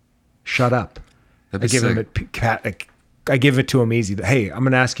 shut up. I give it to him easy. Hey, I'm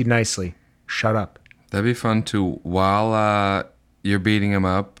gonna ask you nicely. Shut up. That'd be fun too. While you're beating him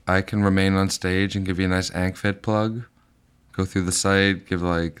up, I can remain on stage and give you a nice AnkFit plug. Go through the site, give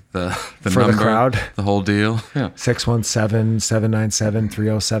like the for number, the crowd, the whole deal. Yeah.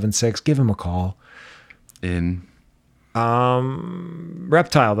 617-797-3076. Give him a call.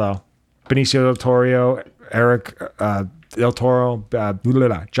 Reptile though. Benicio del Toro, Eric Del Toro,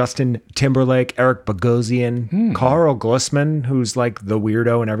 Justin Timberlake, Eric Bogosian, Carl Glusman, who's like the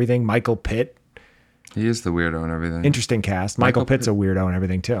weirdo and everything. Michael Pitt. He is the weirdo and everything. Interesting cast. Michael Pitt's a weirdo and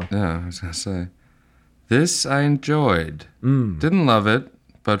everything too. Yeah, I was gonna say. This I enjoyed. Didn't love it,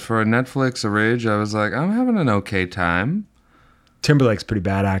 but for a Netflix original, I was like, I'm having an okay time. Timberlake's a pretty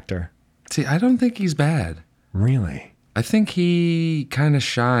bad actor. See, I don't think he's bad. Really? I think he kind of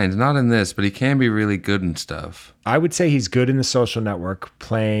shines. Not in this, but he can be really good and stuff. I would say he's good in The Social Network,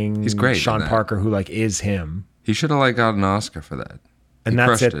 playing he's great Sean Parker, who like is him. He should have like got an Oscar for that. And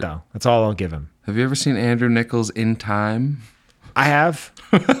that's it though. That's all I'll give him. Have you ever seen Andrew Nichols in Time? I have.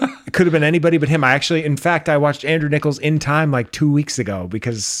 It could have been anybody but him. In fact, I watched Andrew Nichols in Time like 2 weeks ago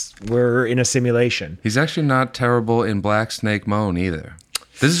because we're in a simulation. He's actually not terrible in Black Snake Moan either.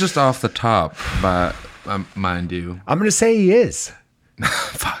 This is just off the top, but mind you. I'm going to say he is.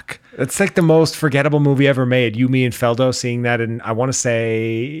 Fuck. It's like the most forgettable movie ever made. You, Me, and Feldo seeing that in, I want to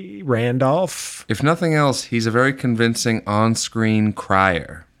say, Randolph. If nothing else, he's a very convincing on-screen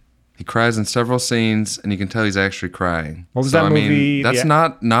crier. He cries in several scenes, and you can tell he's actually crying. What was that movie? That's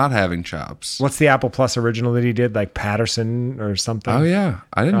not having chops. What's the Apple Plus original that he did? Like Patterson or something? Oh, yeah.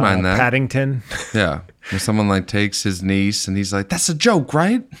 I didn't mind that. Paddington. Yeah. Where someone like takes his niece, and he's like, that's a joke,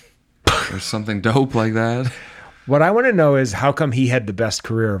 right? Or something dope like that. What I want to know is how come he had the best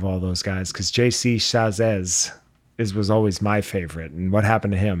career of all those guys? Because J.C. Chazez was always my favorite. And what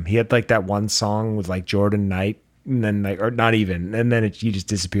happened to him? He had like that one song with like Jordan Knight. And then or not even, and then he just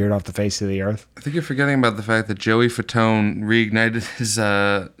disappeared off the face of the earth. I think you're forgetting about the fact that Joey Fatone reignited his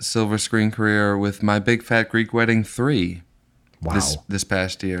silver screen career with My Big Fat Greek Wedding 3. Wow. This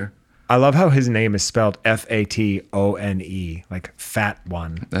past year. I love how his name is spelled Fatone, like fat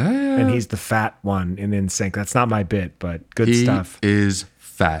one. And he's the fat one in NSYNC. That's not my bit, but good stuff. He is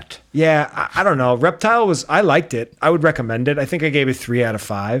fat. Yeah, I don't know. Reptile I liked it. I would recommend it. I think I gave it 3 out of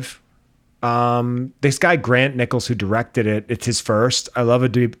 5. This guy Grant Nichols, who directed it, it's his first. I love a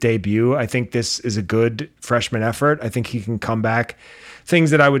debut. I think this is a good freshman effort. I think he can come back.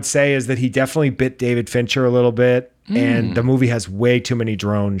 Things that I would say is that he definitely bit David Fincher a little bit, and the movie has way too many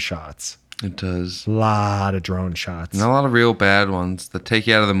drone shots. It does. A lot of drone shots. And a lot of real bad ones that take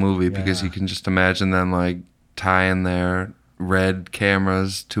you out of the movie because you can just imagine them like tying their red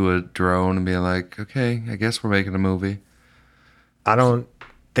cameras to a drone and being like, okay, I guess we're making a movie. I don't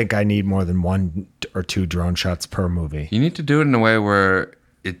think I need more than 1 or 2 drone shots per movie. You need to do it in a way where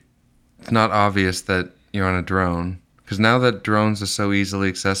it's not obvious that you're on a drone. Because now that drones are so easily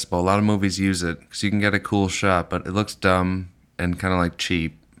accessible, a lot of movies use it because you can get a cool shot, but it looks dumb and kind of like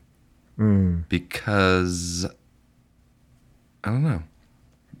cheap. Because, I don't know.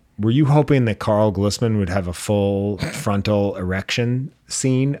 Were you hoping that Carl Glusman would have a full frontal erection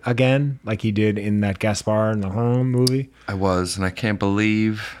scene again, like he did in that Gaspar in the Home movie? I was, and I can't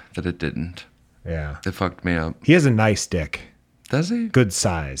believe that it didn't. Yeah. It fucked me up. He has a nice dick. Does he? Good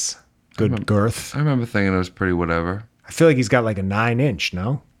size. Good girth. I remember thinking it was pretty whatever. I feel like he's got like a 9-inch,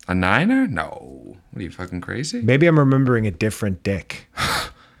 no? A 9er? No. What are you, fucking crazy? Maybe I'm remembering a different dick.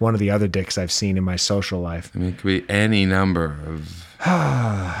 One of the other dicks I've seen in my social life. I mean, it could be any number of...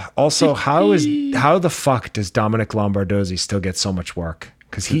 Also, how the fuck does Dominic Lombardozzi still get so much work?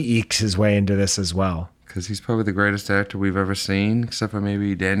 Because he ekes his way into this as well. Because he's probably the greatest actor we've ever seen, except for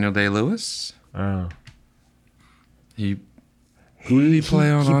maybe Daniel Day-Lewis. Oh. Who did he play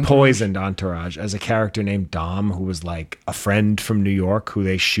on He Entourage? poisoned Entourage as a character named Dom, who was like a friend from New York who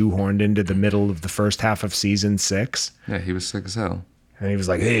they shoehorned into the middle of the first half of season 6. Yeah, he was sick as hell. And he was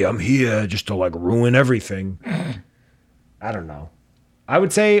like, hey, I'm here just to like ruin everything. I don't know. I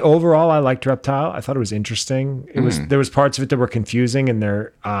would say overall I liked Reptile. I thought it was interesting. There was parts of it that were confusing, and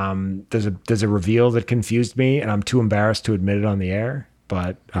there's a reveal that confused me, and I'm too embarrassed to admit it on the air.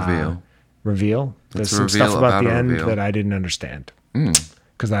 But reveal. There's some stuff about the end that I didn't understand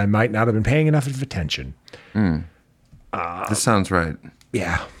because I might not have been paying enough of attention. This sounds right.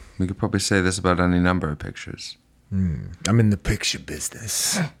 Yeah. We could probably say this about any number of pictures. I'm in the picture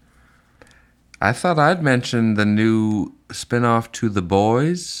business. I thought I'd mention the new spin-off to The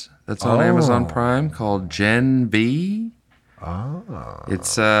Boys that's on Amazon Prime called Gen B.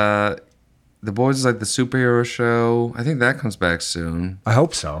 It's The Boys is like the superhero show. I think that comes back soon. I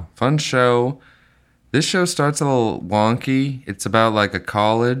hope so. Fun show. This show starts a little wonky. It's about like a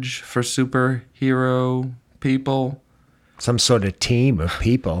college for superhero people. Some sort of team of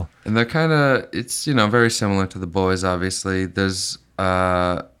people. And they're kind of, it's, very similar to The Boys, obviously. There's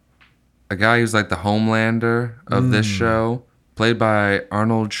a guy who's like the Homelander of this show, played by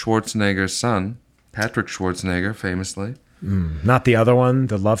Arnold Schwarzenegger's son, Patrick Schwarzenegger, famously. Not the other one,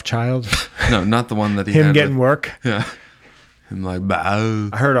 the love child. No, not the one that he Him had getting with, work. Yeah. Him like, bow.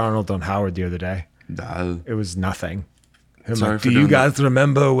 I heard Arnold on Howard the other day. Bow. It was nothing. Him Sorry like, for do you doing guys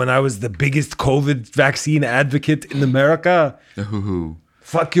remember when I was the biggest COVID vaccine advocate in America? Ooh.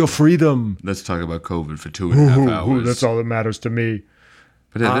 Fuck your freedom. Let's talk about COVID for 2.5 hours. That's all that matters to me.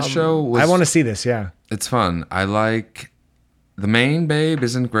 But yeah, this show was... I want to see this, yeah. It's fun. I like... The main babe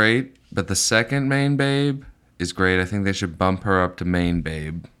isn't great, but the second main babe is great. I think they should bump her up to main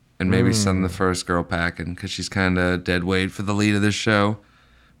babe and maybe send the first girl packing because she's kind of dead weight for the lead of this show.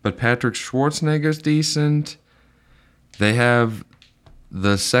 But Patrick Schwarzenegger's decent. They have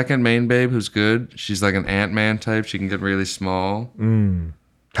the second main babe who's good. She's like an Ant-Man type. She can get really small.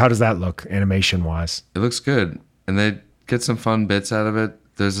 How does that look animation-wise? It looks good. And they get some fun bits out of it.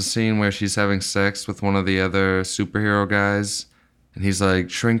 There's a scene where she's having sex with one of the other superhero guys. And he's like,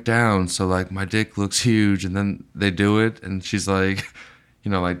 shrink down so like my dick looks huge. And then they do it. And she's like,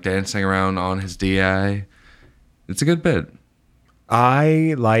 like dancing around on his DI. It's a good bit.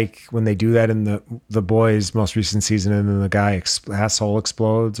 I like when they do that in the Boys' most recent season, and then the guy asshole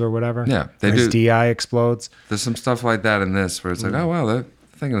explodes or whatever. Yeah, they or his do. DI explodes. There's some stuff like that in this where it's like, oh wow, they're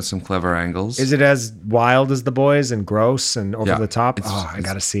thinking of some clever angles. Is it as wild as the Boys and gross and over the top? I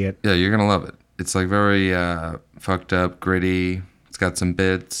gotta see it. Yeah, you're gonna love it. It's like very fucked up, gritty. It's got some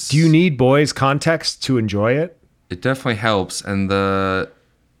bits. Do you need Boys context to enjoy it? It definitely helps. And that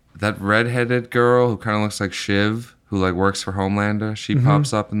redheaded girl who kind of looks like Shiv, who like works for Homelander, she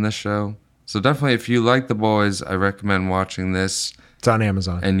pops up in this show. So definitely, if you like The Boys, I recommend watching this. It's on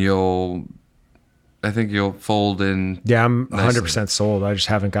Amazon. And I think you'll fold in. Yeah, I'm 100% nicely. sold. I just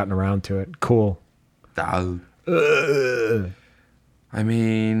haven't gotten around to it. Cool. I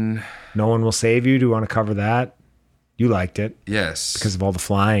mean, No One Will Save You. Do you want to cover that? You liked it yes. because of all the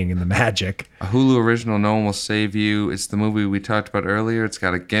flying and the magic. A Hulu original, No One Will Save You. It's the movie we talked about earlier. It's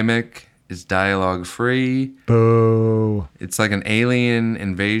got a gimmick. is dialogue free. Boo. It's like an alien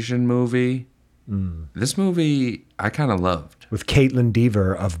invasion movie. This movie I kind of loved. With Caitlin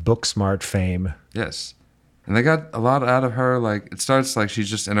Dever of Booksmart fame. Yes. And they got a lot out of her. Like, it starts like she's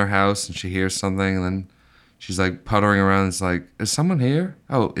just in her house and she hears something, and then she's like puttering around. It's like, is someone here?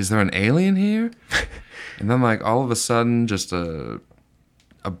 Oh, is there an alien here? And then like all of a sudden, just a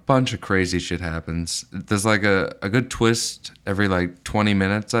bunch of crazy shit happens. There's like a good twist every like 20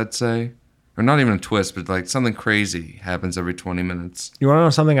 minutes, I'd say. Or not even a twist, but like something crazy happens every 20 minutes. You want to know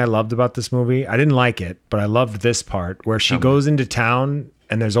something I loved about this movie? I didn't like it, but I loved this part where she goes into town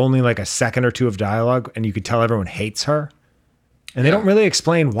and there's only like a second or two of dialogue and you could tell everyone hates her. And they don't really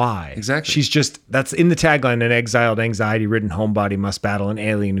explain why. Exactly. She's just, that's in the tagline, an exiled, anxiety-ridden homebody must battle an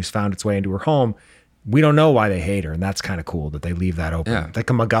alien who's found its way into her home. We don't know why they hate her, and that's kind of cool that they leave that open. Yeah. Like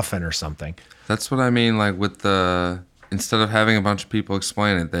a MacGuffin or something. That's what I mean, like with the, instead of having a bunch of people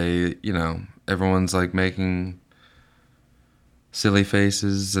explain it, they, you know, everyone's like making silly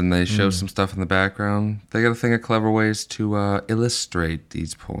faces and they show some stuff in the background. They got to think of clever ways to illustrate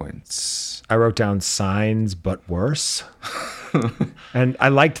these points. I wrote down signs, but worse. And I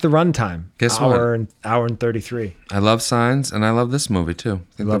liked the runtime. Guess hour what? Hour and 33. I love Signs and I love this movie too.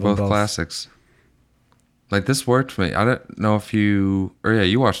 I think Love they're them both both. classics. Like this worked for me. I don't know if you, or yeah,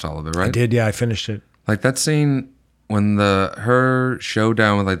 you watched all of it, right? I did, yeah, I finished it. Like that scene when her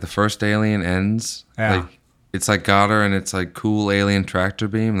showdown with like the first alien ends. Yeah. Like it's like got her and it's like cool alien tractor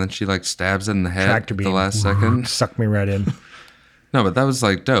beam, and then she like stabs it in the head Tractor at beam. the last second. Sucked me right in. No, but that was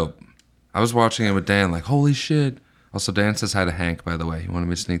like dope. I was watching it with Dan, like, holy shit. Also, Dan says hi to Hank, by the way. You wanted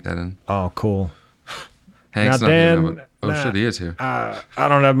me to sneak that in? Oh, cool. Hank's Now, not Dan, here. Oh shit, he is here. I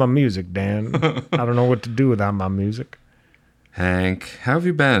don't have my music, Dan. I don't know what to do without my music. Hank, how have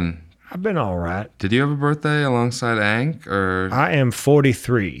you been? I've been all right. Did you have a birthday alongside Hank, or I am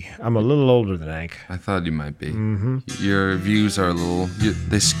 43. I'm a little older than Hank. I thought you might be. Mm-hmm. Your views are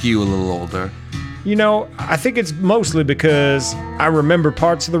they skew a little older. You know, I think it's mostly because I remember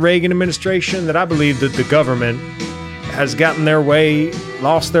parts of the Reagan administration that I believe that the government has gotten their way,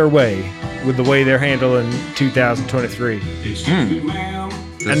 lost their way with the way they're handling 2023. This And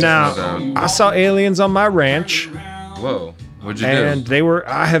is now no doubt. I saw aliens on my ranch, Whoa, what'd you and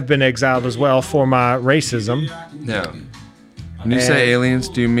I have been exiled as well for my racism. do? Yeah. When you say aliens,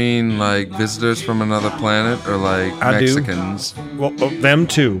 do you mean like visitors from another planet, or like I do. Mexicans? Well, them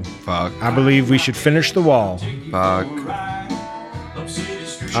too. Fuck. I believe we should finish the wall. Fuck.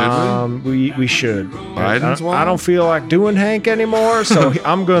 Should We should. Biden's wall? I don't feel like doing Hank anymore, so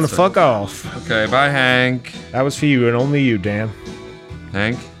I'm gonna fuck off. we? Okay, bye, Hank. That was for you and only you, Dan.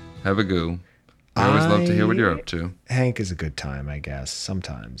 Hank, have a goo. I always love to hear what you're up to. Hank is a good time, I guess.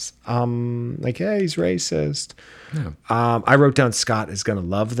 Sometimes. Like, yeah, he's racist. Yeah. I wrote down Scott is gonna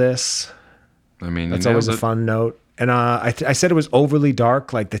love this. I mean, That's you always a nailed it. fun note. And I said it was overly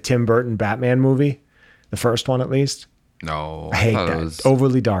dark, like the Tim Burton Batman movie, the first one at least. No, I hate thought that. It was,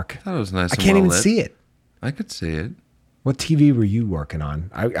 Overly dark. I thought it was nice. I and can't even well lit. see it. I could see it. What TV were you working on?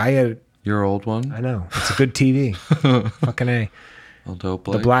 I had. Your old one. I know it's a good TV. Fucking A. Old dope.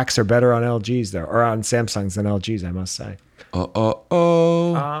 The blacks are better on LGs though, or on Samsungs than LGs, I must say.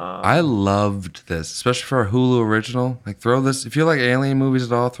 I loved this, especially for a Hulu original. Like, throw this. If you like alien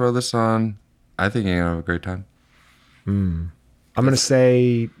movies at all, throw this on. I think you're gonna have a great time. I'm gonna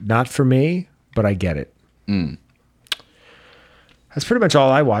say not for me, but I get it. That's pretty much all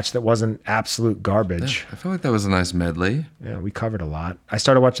I watched that wasn't absolute garbage. I feel like that was a nice medley. Yeah, we covered a lot. I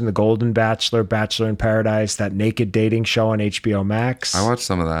started watching The Golden Bachelor, Bachelor in Paradise, that naked dating show on HBO Max. I watched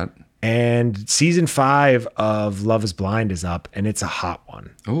some of that. And season 5 of Love is Blind is up, and it's a hot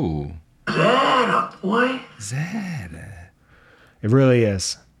one. Ooh. It really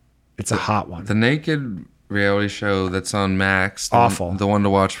is. It's a hot one. The naked reality show that's on Max. Awful. The one to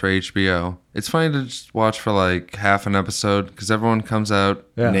watch for HBO. It's funny to just watch for like half an episode because everyone comes out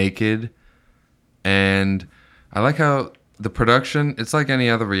naked. And I like how the production, it's like any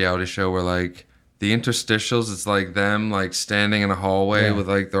other reality show where like the interstitials, it's like them like standing in a hallway with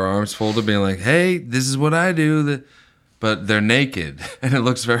like their arms folded being like, hey, this is what I do. But they're naked and it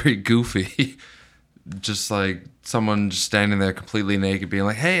looks very goofy. Just like someone just standing there completely naked being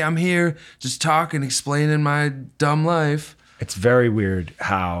like, hey, I'm here just talking, explaining my dumb life. It's very weird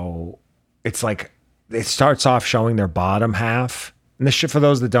how it's like it starts off showing their bottom half. And this shit, for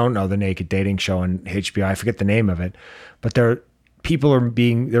those that don't know, the naked dating show on HBO, I forget the name of it, but they're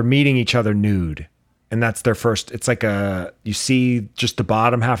meeting each other nude. And that's their first, it's like you see just the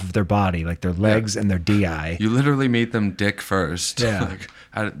bottom half of their body, like their legs and their DI. You literally meet them dick first. Yeah.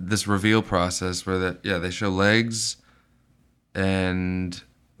 Like, this reveal process where they show legs and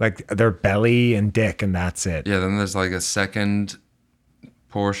Like their belly and dick, and that's it. Yeah, then there's like a second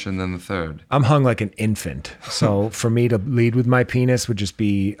portion, then the third. I'm hung like an infant. So for me to lead with my penis would just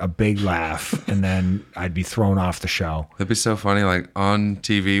be a big laugh, and then I'd be thrown off the show. That'd be so funny, like on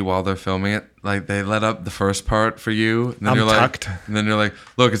TV while they're filming it, like they let up the first part for you, and then I'm you're tucked. like, and then you're like,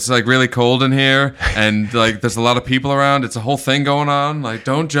 look, it's like really cold in here, and like there's a lot of people around. It's a whole thing going on. Like,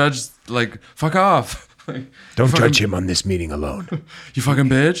 don't judge. Like, fuck off. Like, Don't judge him on this meeting alone. you fucking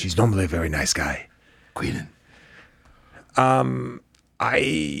bitch. He's normally a very nice guy. Queenan.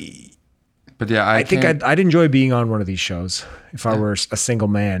 But yeah, I think I'd enjoy being on one of these shows if I were a single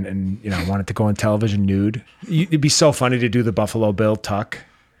man and wanted to go on television nude. It'd be so funny to do the Buffalo Bill tuck.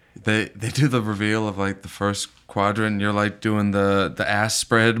 They do the reveal of like the first quadrant. And you're like doing the ass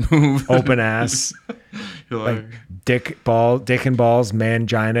spread move. Open ass. You're like dick and balls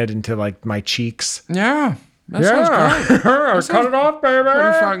manginaed into like my cheeks. Yeah. That sounds great. Cut it off, baby.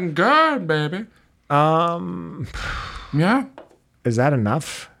 Pretty fucking good, baby. Yeah. Is that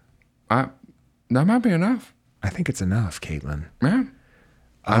enough? That might be enough. I think it's enough, Caitlin. Yeah.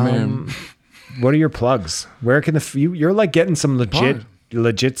 I mean, what are your plugs? Where can you're like getting some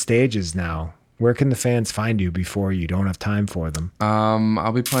legit stages now. Where can the fans find you before you don't have time for them?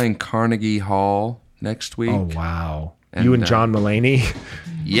 I'll be playing Carnegie Hall next week. Oh wow. You and John Mulaney?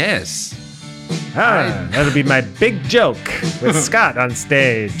 Yes. That'll be my big joke with Scott on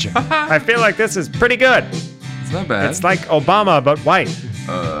stage. I feel like this is pretty good. It's not bad. It's like Obama, but white.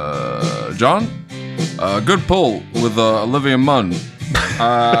 John? Good pull with Olivia Munn.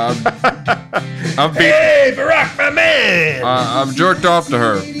 Hey, Barack, my man! I've jerked off to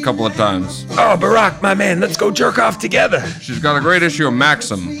her a couple of times. Oh, Barack, my man, let's go jerk off together. She's got a great issue of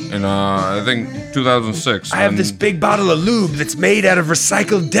Maxim in, I think, 2006. I have this big bottle of lube that's made out of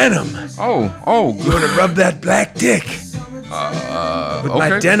recycled denim. Oh, You want to rub that black dick? With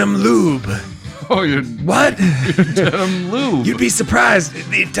my denim lube. Oh, What? denim lube. You'd be surprised.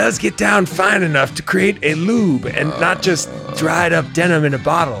 It does get down fine enough to create a lube and not just dried up denim in a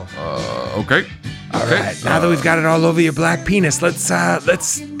bottle. Okay. All right. Now that we've got it all over your black penis, let's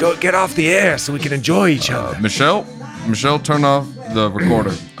go get off the air so we can enjoy each other. Michelle, turn off the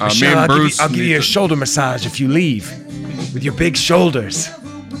recorder. Michelle, me and Bruce. I'll give you a shoulder massage if you leave with your big shoulders.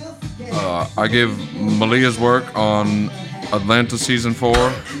 I give Malia's work on Atlanta season 4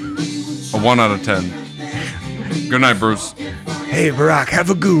 a 1 out of 10. Good night, Bruce. Hey, Barack, have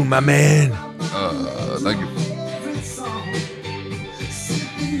a goo, my man. Thank you.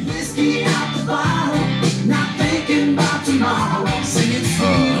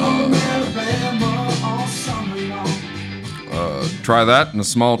 Try that in a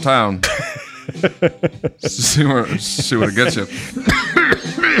small town. see what it gets you.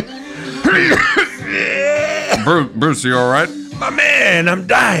 Bruce, you all right? My man, I'm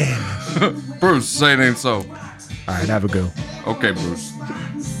dying. Bruce, say it ain't so. All right, have a go. Okay, Bruce.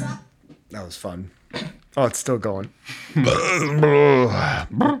 That was fun. Oh, it's still going. I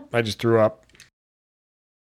just threw up.